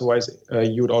in Transferwise,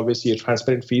 you would always see a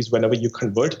transparent fees whenever you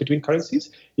convert between currencies.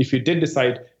 If you did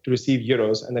decide to receive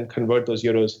euros and then convert those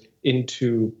euros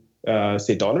into,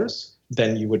 say, dollars,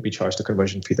 then you would be charged the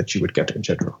conversion fee that you would get in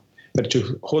general. But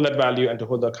to hold that value and to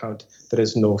hold the account, there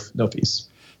is no fees.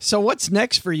 So what's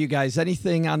next for you guys?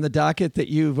 Anything on the docket that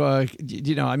you've,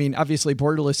 obviously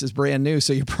Borderless is brand new,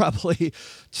 so you're probably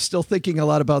still thinking a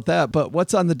lot about that. But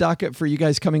what's on the docket for you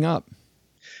guys coming up?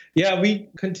 Yeah, we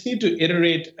continue to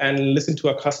iterate and listen to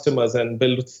our customers and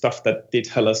build stuff that they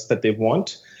tell us that they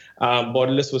want.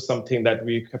 Borderless was something that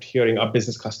we kept hearing our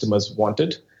business customers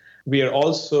wanted. We are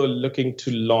also looking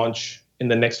to launch in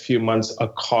the next few months a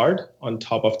card on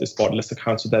top of this Borderless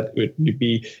account so that it would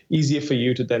be easier for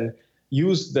you to then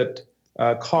use that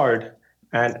card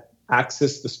and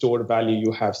access the stored value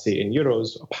you have, say, in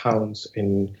euros or pounds,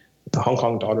 in the Hong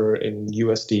Kong dollar, in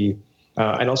USD,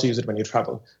 and also use it when you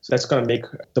travel. So that's going to make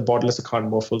the Borderless account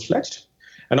more full-fledged.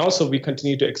 And also, we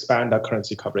continue to expand our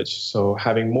currency coverage. So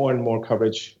having more and more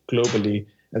coverage globally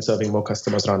and serving more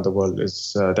customers around the world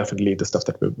is definitely the stuff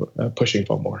that we're pushing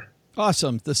for more.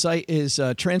 Awesome. The site is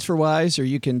Transferwise, or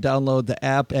you can download the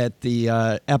app at the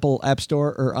Apple App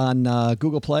Store or on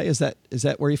Google Play. Is that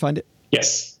where you find it?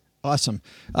 Yes. Awesome.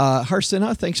 Harsh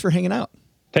Sinha, thanks for hanging out.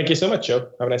 Thank you so much, Joe.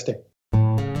 Have a nice day.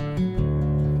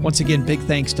 Once again, big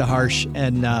thanks to Harsh,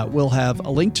 and we'll have a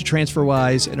link to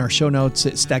Transferwise in our show notes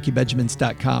at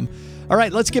stackybenjamins.com. All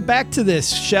right, let's get back to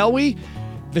this, shall we?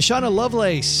 Vishana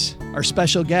Lovelace, our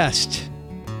special guest,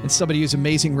 and somebody who's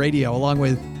amazing radio, along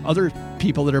with other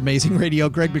people that are amazing radio,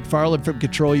 Greg McFarland from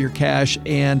Control Your Cash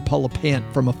and Paula Pant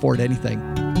from Afford Anything.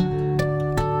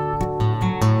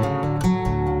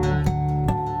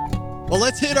 Well,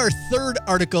 let's hit our third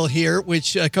article here,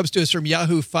 which comes to us from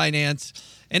Yahoo Finance.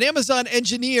 An Amazon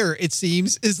engineer, it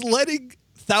seems, is letting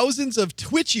thousands of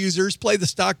Twitch users play the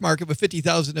stock market with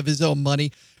 $50,000 of his own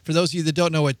money. For those of you that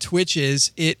don't know what Twitch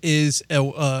is, it is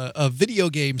a video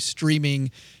game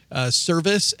streaming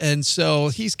service. And so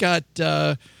he's got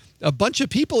a bunch of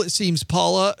people, it seems,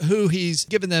 Paula, who he's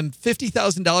given them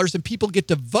 $50,000, and people get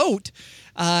to vote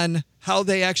on how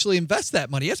they actually invest that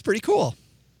money. That's pretty cool.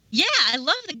 Yeah, I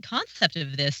love the concept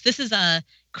of this. This is a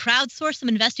crowdsource some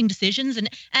investing decisions. And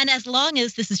as long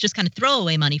as this is just kind of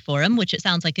throwaway money for him, which it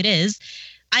sounds like it is,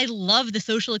 I love the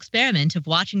social experiment of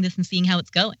watching this and seeing how it's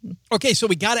going. Okay, so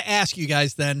we got to ask you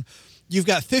guys then. You've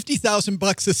got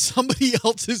 $50,000 as somebody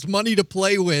else's money to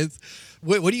play with.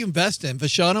 What do you invest in?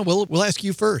 Vishana, we'll ask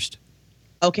you first.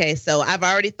 Okay, so I've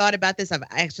already thought about this.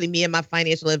 Me and my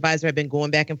financial advisor have been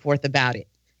going back and forth about it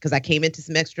because I came into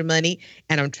some extra money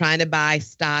and I'm trying to buy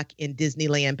stock in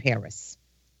Disneyland Paris.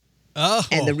 Oh.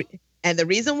 And the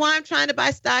reason why I'm trying to buy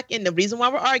stock and the reason why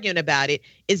we're arguing about it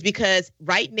is because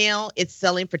right now it's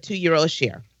selling for €2 a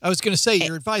share. I was going to say,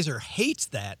 your advisor hates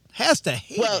that, has to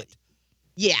hate it.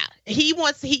 Yeah, he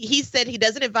said he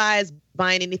doesn't advise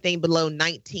buying anything below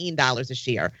 $19 a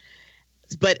share.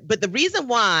 But the reason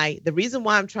why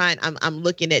I'm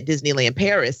looking at Disneyland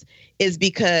Paris is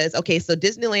because, okay, so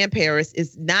Disneyland Paris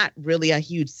is not really a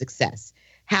huge success.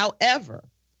 However,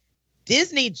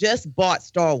 Disney just bought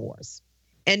Star Wars.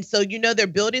 And so, they're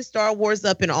building Star Wars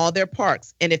up in all their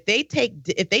parks. And if they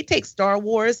take Star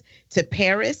Wars to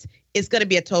Paris, it's going to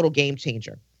be a total game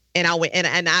changer. And I'll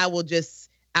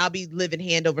be living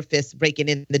hand over fist, breaking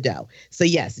in the dough. So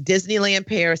yes, Disneyland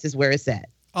Paris is where it's at.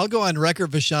 I'll go on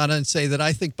record, Vishana, and say that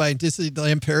I think buying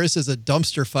Disneyland Paris is a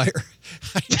dumpster fire.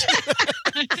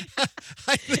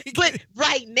 But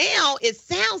right now, it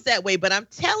sounds that way. But I'm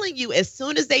telling you, as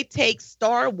soon as they take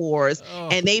Star Wars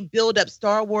and they build up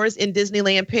Star Wars in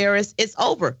Disneyland Paris, it's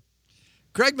over.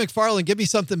 Greg McFarland, give me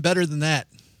something better than that.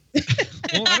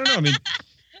 Well, I don't know. I mean,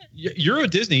 Euro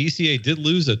Disney, ECA, did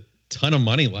lose a ton of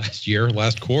money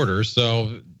last quarter.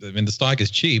 So, I mean, the stock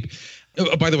is cheap.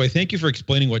 By the way, thank you for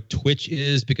explaining what Twitch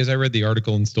is, because I read the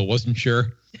article and still wasn't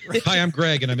sure. Right. Hi, I'm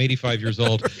Greg, and I'm 85 years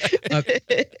old.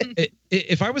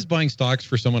 If I was buying stocks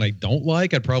for someone I don't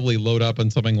like, I'd probably load up on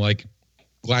something like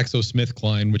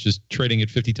GlaxoSmithKline, which is trading at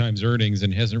 50 times earnings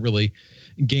and hasn't really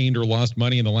gained or lost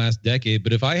money in the last decade.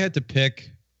 But if I had to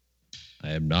pick,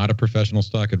 I am not a professional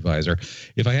stock advisor.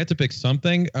 If I had to pick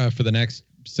something for the next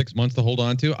 6 months to hold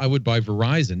on to, I would buy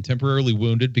Verizon, temporarily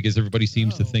wounded because everybody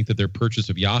seems to think that their purchase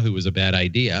of Yahoo is a bad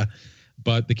idea.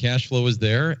 But the cash flow is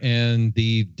there and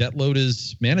the debt load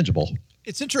is manageable.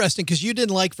 It's interesting because you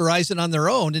didn't like Verizon on their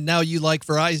own, and now you like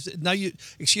Verizon.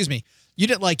 You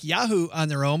didn't like Yahoo on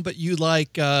their own, but you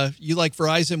like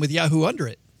Verizon with Yahoo under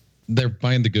it. They're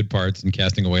buying the good parts and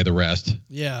casting away the rest.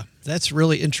 Yeah, that's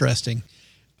really interesting.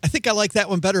 I think I like that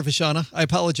one better, Vishana. I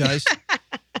apologize.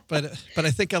 But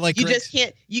I think I like you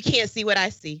can't see what I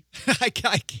see. I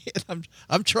can't.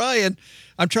 I'm trying.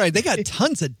 They got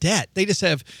tons of debt. They just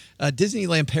have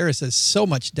Disneyland Paris has so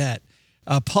much debt.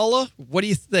 Paula, what do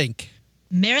you think?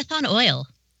 Marathon Oil.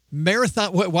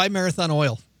 Why Marathon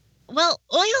Oil? Well,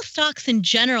 oil stocks in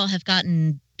general have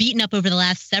gotten beaten up over the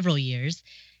last several years.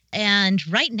 And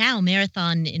right now,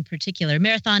 Marathon in particular,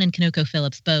 Marathon and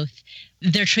ConocoPhillips both,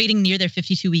 they're trading near their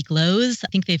 52-week lows. I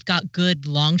think they've got good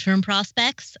long-term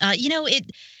prospects.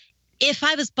 If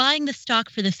I was buying the stock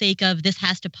for the sake of this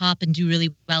has to pop and do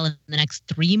really well in the next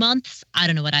 3 months, I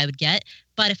don't know what I would get.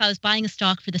 But if I was buying a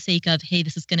stock for the sake of, hey,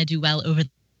 this is going to do well over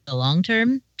the long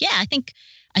term, yeah, I think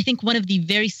one of the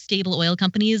very stable oil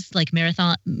companies like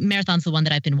Marathon's the one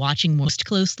that I've been watching most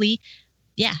closely.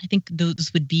 Yeah, I think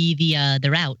those would be the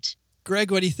route.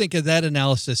 Greg, what do you think of that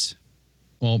analysis?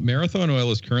 Well, Marathon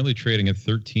Oil is currently trading at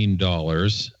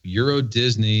 $13. Euro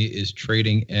Disney is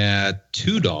trading at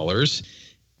 $2.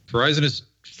 Verizon is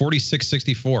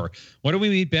 $46.64. Why don't we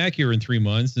meet back here in 3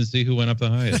 months and see who went up the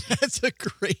highest? That's a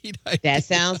great idea. That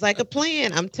sounds like a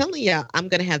plan. I'm telling you, I'm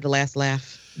going to have the last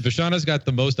laugh. Vishana's got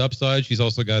the most upside. She's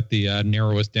also got the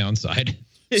narrowest downside.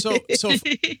 So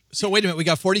wait a minute. We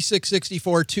got $46.64,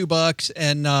 $2,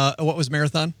 and what was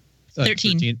Marathon?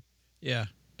 13. Yeah,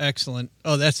 excellent.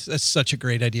 Oh, that's such a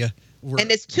great idea. And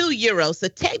it's €2, so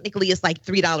technically it's like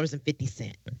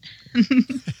 $3.50.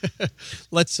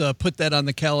 Let's put that on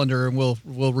the calendar, and we'll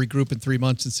regroup in 3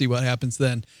 months and see what happens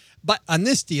then. But on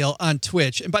this deal on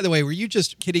Twitch, and by the way, were you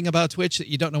just kidding about Twitch that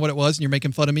you don't know what it was and you're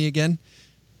making fun of me again?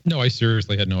 No, I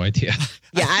seriously had no idea.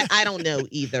 Yeah, I don't know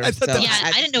either. I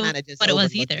didn't know what it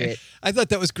was either. I thought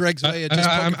that was Greg's way of just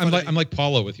I'm like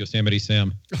Paula with Yosemite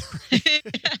Sam.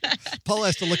 Paula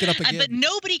has to look it up again. But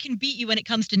nobody can beat you when it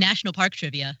comes to national park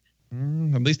trivia.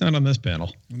 At least not on this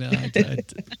panel. No,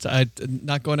 I'm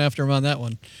not going after him on that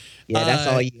one. Yeah, that's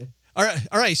all you. All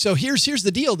right. So here's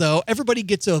the deal, though. Everybody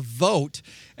gets a vote,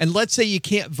 and let's say you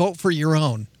can't vote for your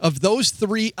own. Of those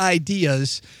three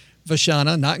ideas,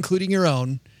 Vishana, not including your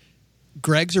own,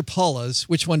 Greg's or Paula's,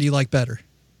 which one do you like better?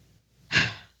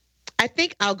 I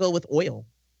think I'll go with oil.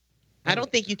 I don't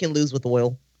think you can lose with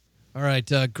oil. All right,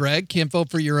 Greg, can't vote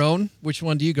for your own. Which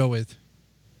one do you go with?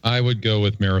 I would go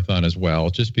with Marathon as well,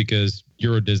 just because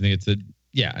Euro Disney. If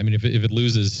it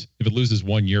loses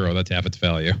 €1, that's half its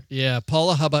value. Yeah,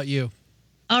 Paula, how about you?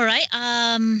 All right.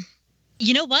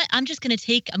 You know what? I'm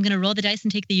gonna roll the dice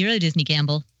and take the Euro Disney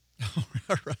gamble.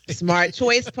 All right. Smart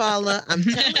choice, Paula. I'm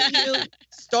telling you,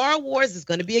 Star Wars is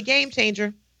going to be a game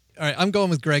changer. All right, I'm going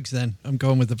with Greg's then. I'm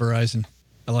going with the Verizon.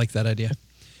 I like that idea.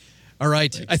 All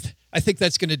right, I think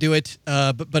that's going to do it.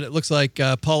 But it looks like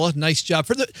Paula, nice job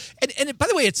and by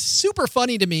the way, it's super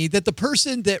funny to me that the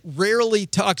person that rarely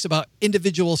talks about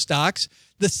individual stocks,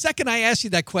 the second I asked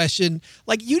you that question,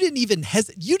 like you didn't even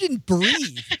you didn't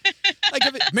breathe. Like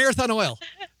Marathon Oil.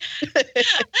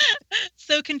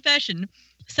 So confession.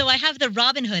 So I have the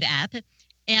Robinhood app,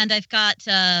 and I've got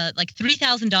like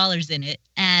 $3,000 in it,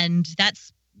 and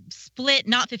that's split,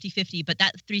 not 50-50, but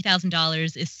that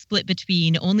 $3,000 is split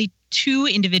between only two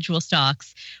individual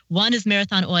stocks. One is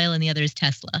Marathon Oil, and the other is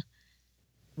Tesla.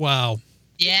 Wow.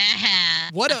 Yeah.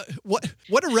 What a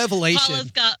revelation.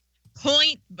 Paula's got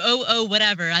 0.00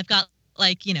 whatever. I've got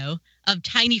a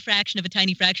tiny fraction of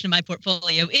my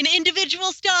portfolio in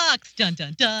individual stocks. Dun,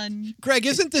 dun, dun. Greg,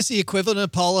 isn't this the equivalent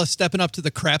of Paula stepping up to the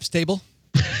craps table?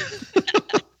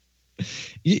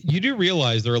 You do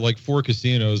realize there are like 4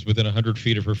 casinos within 100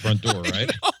 feet of her front door,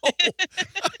 right?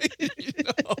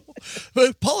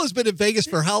 But Paula's been in Vegas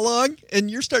for how long? And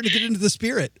you're starting to get into the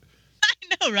spirit. I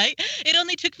know, right? It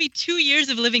only took me 2 years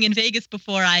of living in Vegas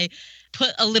before I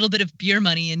put a little bit of beer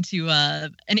money into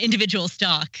an individual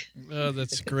stock. Oh,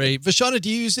 that's great. Vishana, do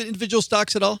you use individual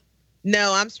stocks at all?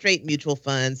 No, I'm straight mutual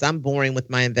funds. I'm boring with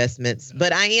my investments,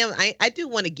 but I do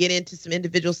want to get into some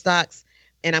individual stocks,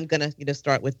 and I'm going to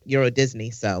start with Euro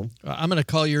Disney. So I'm going to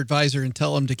call your advisor and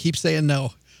tell him to keep saying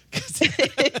no.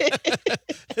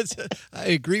 I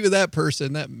agree with that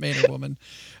person, that man or woman.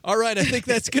 All right, I think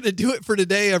that's going to do it for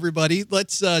today, everybody.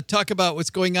 Let's talk about what's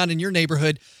going on in your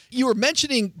neighborhood. You were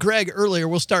mentioning, Greg, earlier.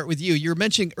 We'll start with you. You were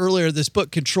mentioning earlier this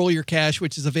book, Control Your Cash,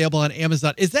 which is available on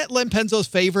Amazon. Is that Len Penzo's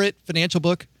favorite financial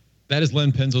book? That is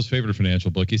Len Penzo's favorite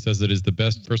financial book. He says it is the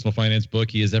best personal finance book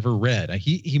he has ever read.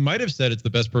 He might have said it's the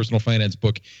best personal finance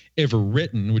book ever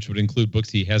written, which would include books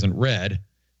he hasn't read.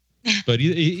 But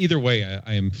either way,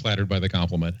 I am flattered by the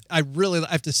compliment. I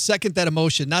have to second that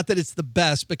emotion. Not that it's the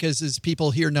best, because as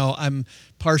people here know, I'm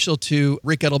partial to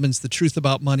Rick Edelman's The Truth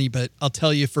About Money. But I'll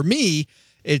tell you, for me,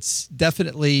 it's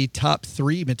definitely top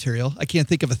 3 material. I can't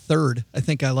think of a third. I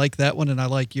think I like that one, and I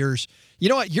like yours. You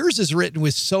know what? Yours is written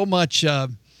with so much...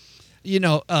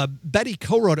 Betty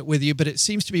co-wrote it with you, but it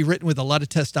seems to be written with a lot of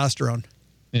testosterone.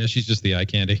 Yeah, she's just the eye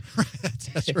candy.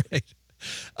 That's right.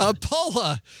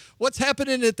 Paula, what's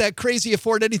happening at that crazy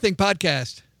Afford Anything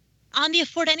podcast? On the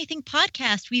Afford Anything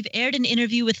podcast, we've aired an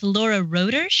interview with Laura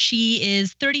Roeder. She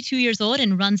is 32 years old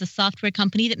and runs a software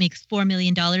company that makes $4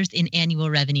 million in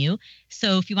annual revenue.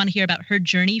 So if you want to hear about her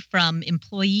journey from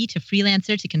employee to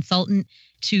freelancer to consultant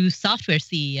to software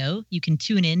CEO, you can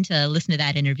tune in to listen to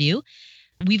that interview.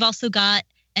 We've also got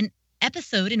an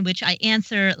episode in which I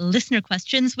answer listener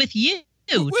questions with you,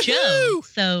 Woo-hoo! Joe.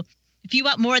 So if you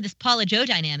want more of this Paula Joe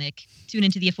dynamic, tune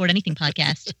into the Afford Anything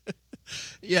podcast.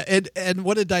 Yeah, and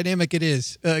what a dynamic it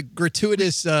is.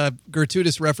 Gratuitous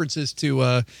references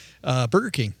to Burger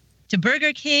King. To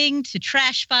Burger King, to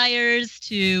trash fires,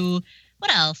 to what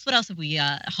else? What else have we?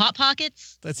 Hot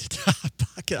Pockets? That's Hot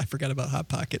Pocket. I forgot about Hot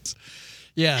Pockets.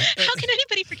 Yeah. How can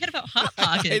anybody forget about Hot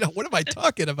Pockets? I know. What am I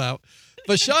talking about?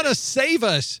 Vashana, save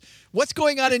us. What's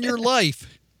going on in your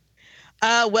life?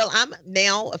 Well, I'm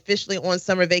now officially on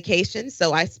summer vacation.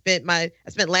 So I spent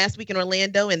last week in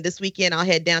Orlando, and this weekend I'll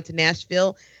head down to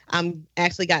Nashville. I'm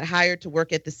actually got hired to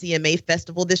work at the CMA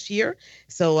Festival this year.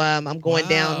 So I'm going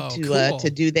down to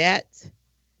do that.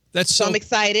 So I'm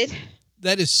excited.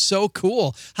 That is so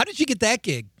cool. How did you get that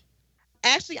gig?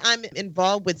 Actually, I'm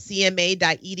involved with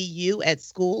CMA.edu at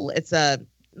school. It's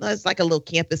like a little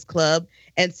campus club.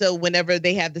 And so whenever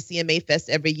they have the CMA Fest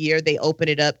every year, they open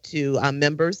it up to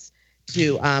members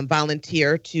to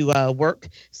volunteer to work.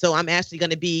 So I'm actually going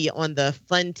to be on the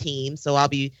fun team. So I'll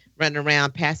be running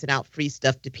around passing out free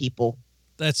stuff to people.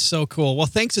 That's so cool. Well,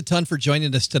 thanks a ton for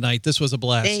joining us tonight. This was a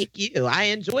blast. Thank you. I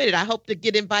enjoyed it. I hope to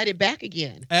get invited back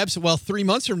again. Absolutely. Well, 3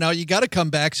 months from now, you got to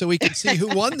come back so we can see who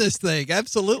won this thing.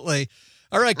 Absolutely.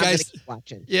 All right, guys. I'm gonna keep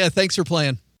watching. Yeah, thanks for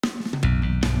playing.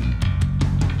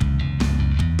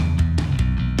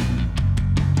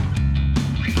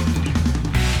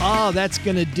 Oh, that's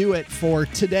going to do it for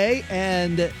today.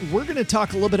 And we're going to talk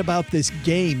a little bit about this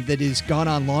game that has gone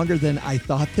on longer than I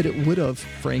thought that it would have,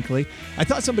 frankly. I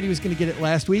thought somebody was going to get it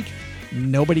last week.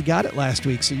 Nobody got it last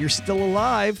week, so you're still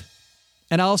alive.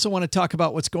 And I also want to talk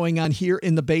about what's going on here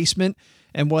in the basement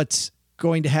and what's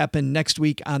going to happen next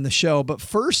week on the show. But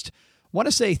first, want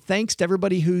to say thanks to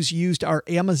everybody who's used our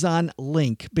Amazon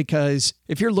link, because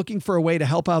if you're looking for a way to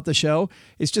help out the show,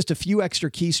 it's just a few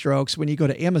extra keystrokes when you go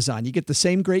to Amazon. You get the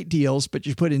same great deals, but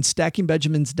you put in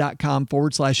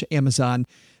stackingbenjamins.com/Amazon.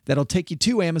 That'll take you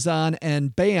to Amazon,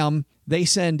 and bam, they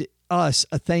send us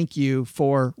a thank you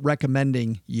for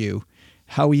recommending you.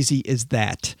 How easy is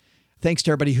that? Thanks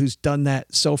to everybody who's done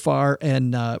that so far,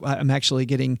 and I'm actually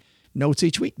getting notes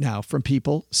each week now from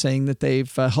people saying that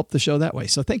they've helped the show that way.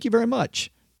 So thank you very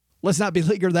much. Let's not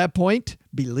beleaguer that point.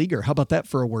 Beleaguer. How about that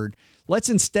for a word? Let's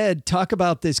instead talk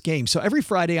about this game. So every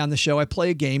Friday on the show, I play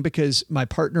a game because my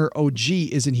partner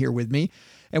OG isn't here with me.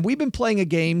 And we've been playing a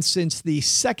game since the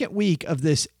second week of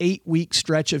this 8-week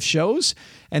stretch of shows.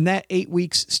 And that 8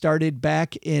 weeks started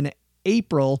back in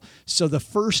April. So the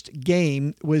first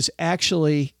game was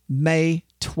actually May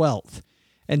 12th.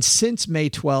 And since May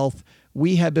 12th,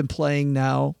 we have been playing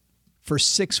now for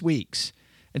 6 weeks.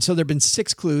 And so there have been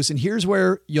 6 clues. And here's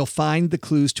where you'll find the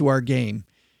clues to our game.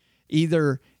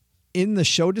 Either in the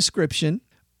show description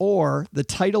or the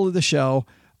title of the show,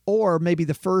 or maybe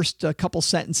the first couple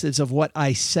sentences of what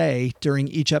I say during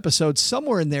each episode.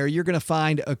 Somewhere in there, you're going to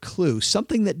find a clue,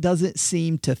 something that doesn't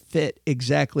seem to fit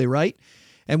exactly right.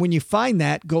 And when you find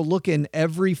that, go looking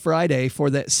every Friday for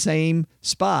that same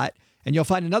spot, and you'll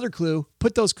find another clue.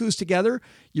 Put those clues together.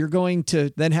 You're going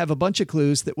to then have a bunch of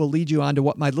clues that will lead you on to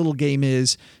what my little game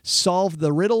is. Solve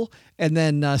the riddle, and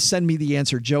then send me the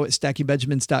answer,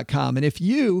 joe@stackingbenjamins.com. And if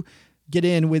you get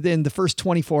in within the first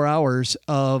 24 hours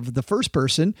of the first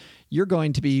person, you're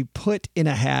going to be put in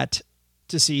a hat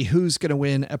to see who's going to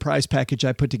win a prize package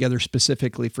I put together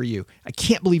specifically for you. I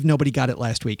can't believe nobody got it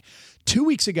last week. 2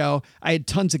 weeks ago, I had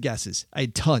tons of guesses.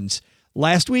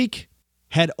 Last week,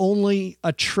 had only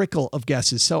a trickle of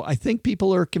guesses. So I think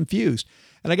people are confused.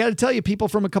 And I got to tell you, people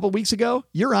from a couple weeks ago,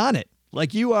 you're on it.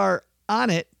 Like, you are on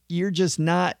it. You're just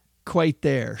not quite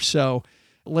there. So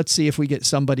let's see if we get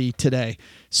somebody today.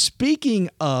 Speaking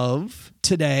of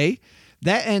today,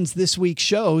 That ends this week's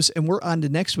shows, and we're on to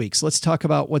next week's. Let's talk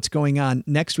about what's going on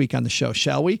next week on the show,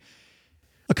 shall we?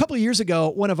 A couple of years ago,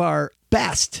 one of our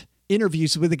best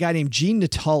interviews with a guy named Gene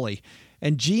Natali.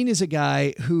 And Gene is a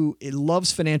guy who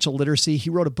loves financial literacy. He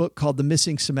wrote a book called The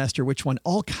Missing Semester, which won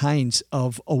all kinds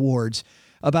of awards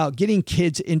about getting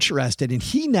kids interested. And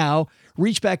he now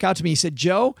reached back out to me. He said,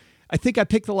 Joe, I think I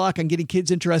picked the lock on getting kids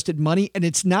interested in money, and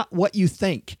it's not what you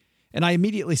think. And I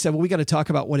immediately said, well, we got to talk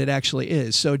about what it actually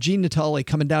is. So Gene Natali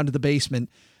coming down to the basement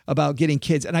about getting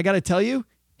kids. And I got to tell you,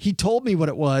 he told me what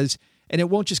it was, and it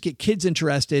won't just get kids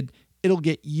interested. It'll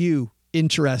get you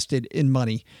interested in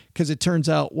money, because it turns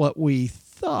out what we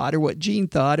thought, or what Gene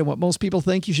thought, and what most people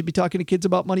think you should be talking to kids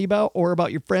about money about, or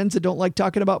about your friends that don't like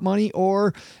talking about money,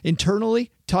 or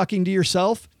internally talking to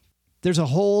yourself. There's a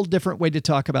whole different way to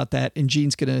talk about that. And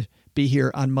Gene's going to be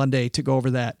here on Monday to go over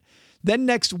that. Then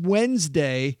next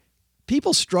Wednesday,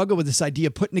 people struggle with this idea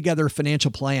of putting together a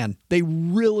financial plan. They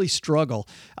really struggle.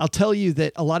 I'll tell you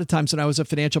that a lot of times when I was a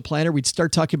financial planner, we'd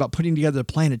start talking about putting together a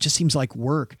plan. It just seems like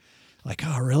work. Like,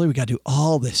 oh, really? We got to do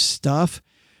all this stuff?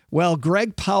 Well,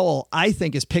 Greg Powell, I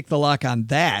think, has picked the lock on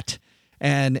that.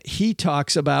 And he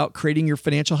talks about creating your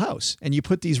financial house. And you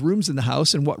put these rooms in the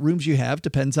house, and what rooms you have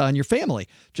depends on your family,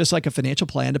 just like a financial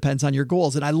plan depends on your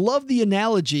goals. And I love the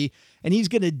analogy, and he's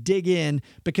going to dig in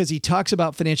because he talks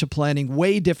about financial planning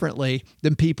way differently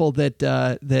than people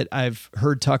that I've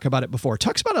heard talk about it before.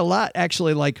 Talks about it a lot,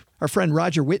 actually, like our friend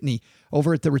Roger Whitney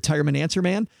over at the Retirement Answer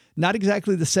Man. Not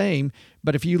exactly the same,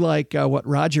 but if you like what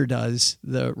Roger does,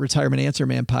 the Retirement Answer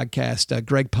Man podcast,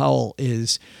 Greg Powell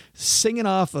is singing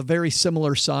off a very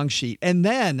similar song sheet. And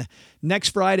then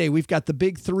next Friday, we've got the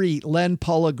big three, Len,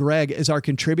 Paula, Greg, as our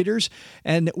contributors.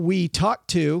 And we talked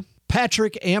to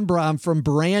Patrick Ambrom from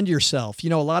Brand Yourself. You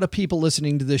know, a lot of people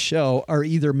listening to this show are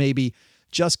either maybe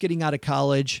just getting out of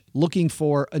college, looking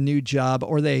for a new job,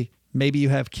 or maybe you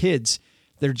have kids.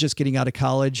 They're just getting out of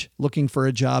college, looking for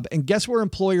a job. And guess where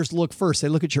employers look first? They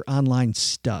look at your online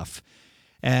stuff.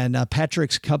 And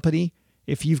Patrick's company,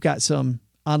 if you've got some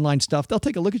online stuff, they'll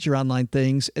take a look at your online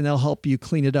things and they'll help you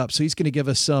clean it up. So he's going to give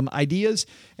us some ideas.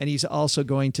 And he's also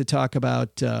going to talk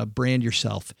about Brand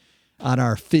Yourself on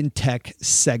our FinTech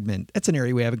segment. That's an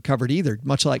area we haven't covered either,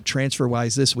 much like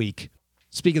Transferwise this week.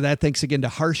 Speaking of that, thanks again to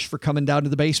Harsh for coming down to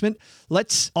the basement.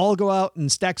 Let's all go out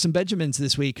and stack some Benjamins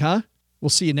this week, huh? We'll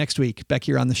see you next week back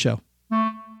here on the show.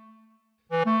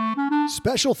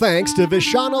 Special thanks to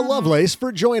Vishana Lovelace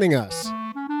for joining us.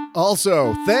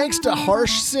 Also, thanks to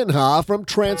Harsh Sinha from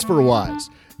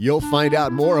Transferwise. You'll find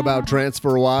out more about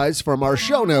Transferwise from our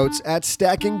show notes at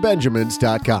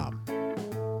stackingbenjamins.com.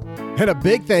 And a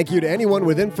big thank you to anyone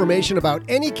with information about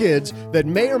any kids that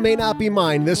may or may not be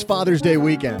mine this Father's Day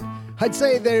weekend. I'd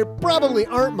say they probably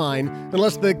aren't mine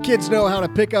unless the kids know how to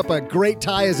pick up a great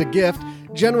tie as a gift,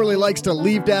 generally likes to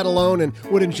leave Dad alone, and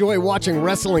would enjoy watching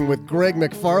wrestling with Greg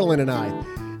McFarlane and I.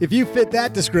 If you fit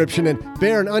that description and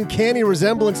bear an uncanny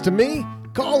resemblance to me,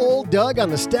 call old Doug on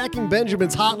the Stacking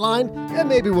Benjamins hotline and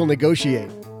maybe we'll negotiate.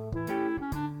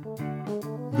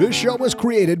 This show was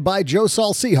created by Joe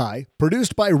Saul-Sehy,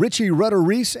 produced by Richie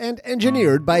Rutter-Reese, and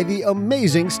engineered by the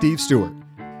amazing Steve Stewart.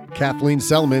 Kathleen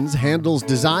Selmans handles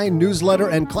design, newsletter,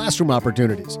 and classroom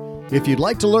opportunities. If you'd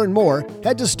like to learn more,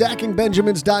 head to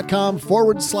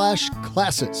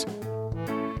stackingbenjamins.com/classes.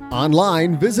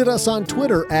 Online, visit us on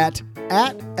Twitter at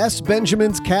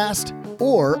 @SBenjaminsCast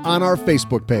or on our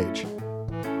Facebook page.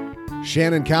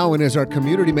 Shannon Cowan is our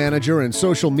community manager and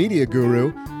social media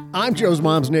guru. I'm Joe's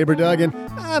mom's neighbor, Doug, and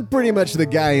I'm pretty much the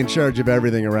guy in charge of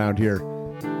everything around here.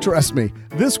 Trust me,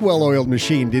 this well-oiled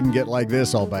machine didn't get like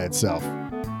this all by itself.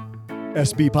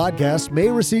 SB Podcasts may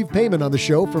receive payment on the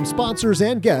show from sponsors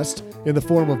and guests in the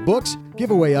form of books,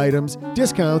 giveaway items,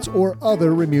 discounts, or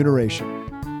other remuneration.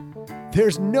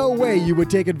 There's no way you would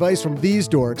take advice from these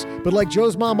dorks, but like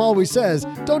Joe's mom always says,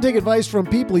 don't take advice from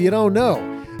people you don't know.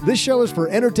 This show is for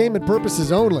entertainment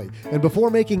purposes only, and before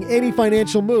making any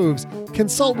financial moves,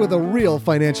 consult with a real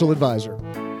financial advisor.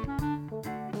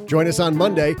 Join us on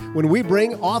Monday when we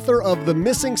bring author of The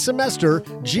Missing Semester,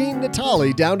 Gene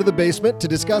Natali, down to the basement to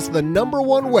discuss the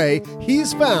 #1 way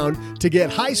he's found to get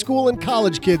high school and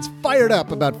college kids fired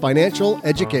up about financial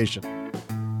education.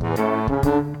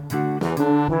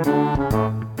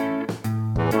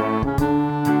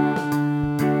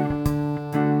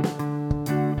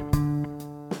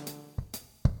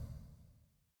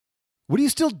 What are you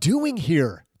still doing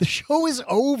here? The show is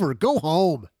over. Go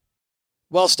home.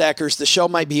 Well, Stackers, the show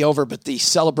might be over, but the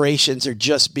celebrations are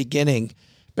just beginning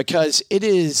because it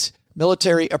is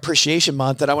Military Appreciation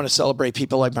Month, and I want to celebrate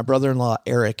people like my brother-in-law,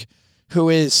 Eric, who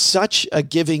is such a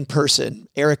giving person.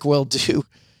 Eric will do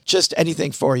just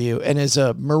anything for you. And as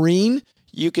a Marine,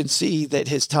 you can see that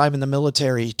his time in the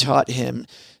military taught him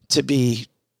to be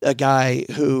a guy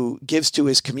who gives to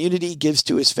his community, gives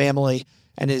to his family,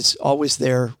 and is always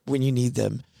there when you need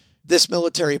them. This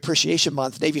Military Appreciation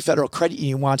Month, Navy Federal Credit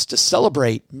Union wants to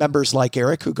celebrate members like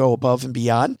Eric who go above and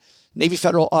beyond. Navy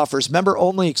Federal offers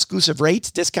member-only exclusive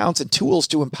rates, discounts, and tools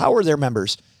to empower their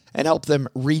members and help them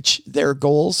reach their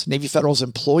goals. Navy Federal's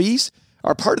employees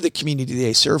are part of the community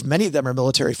they serve. Many of them are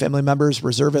military family members,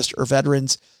 reservists, or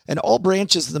veterans, and all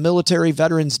branches of the military,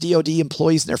 veterans, DoD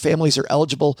employees, and their families are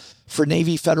eligible for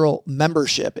Navy Federal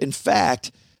membership. In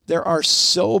fact, there are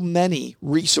so many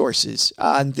resources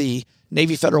on the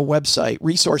Navy Federal website,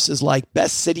 resources like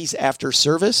Best Cities After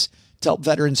Service to help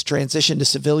veterans transition to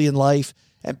civilian life,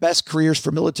 and Best Careers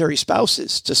for Military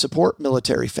Spouses to support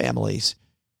military families.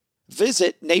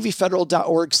 Visit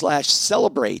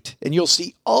NavyFederal.org/celebrate, and you'll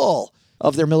see all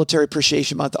of their Military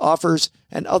Appreciation Month offers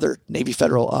and other Navy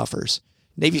Federal offers.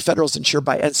 Navy Federal is insured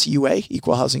by NCUA,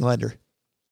 Equal Housing Lender.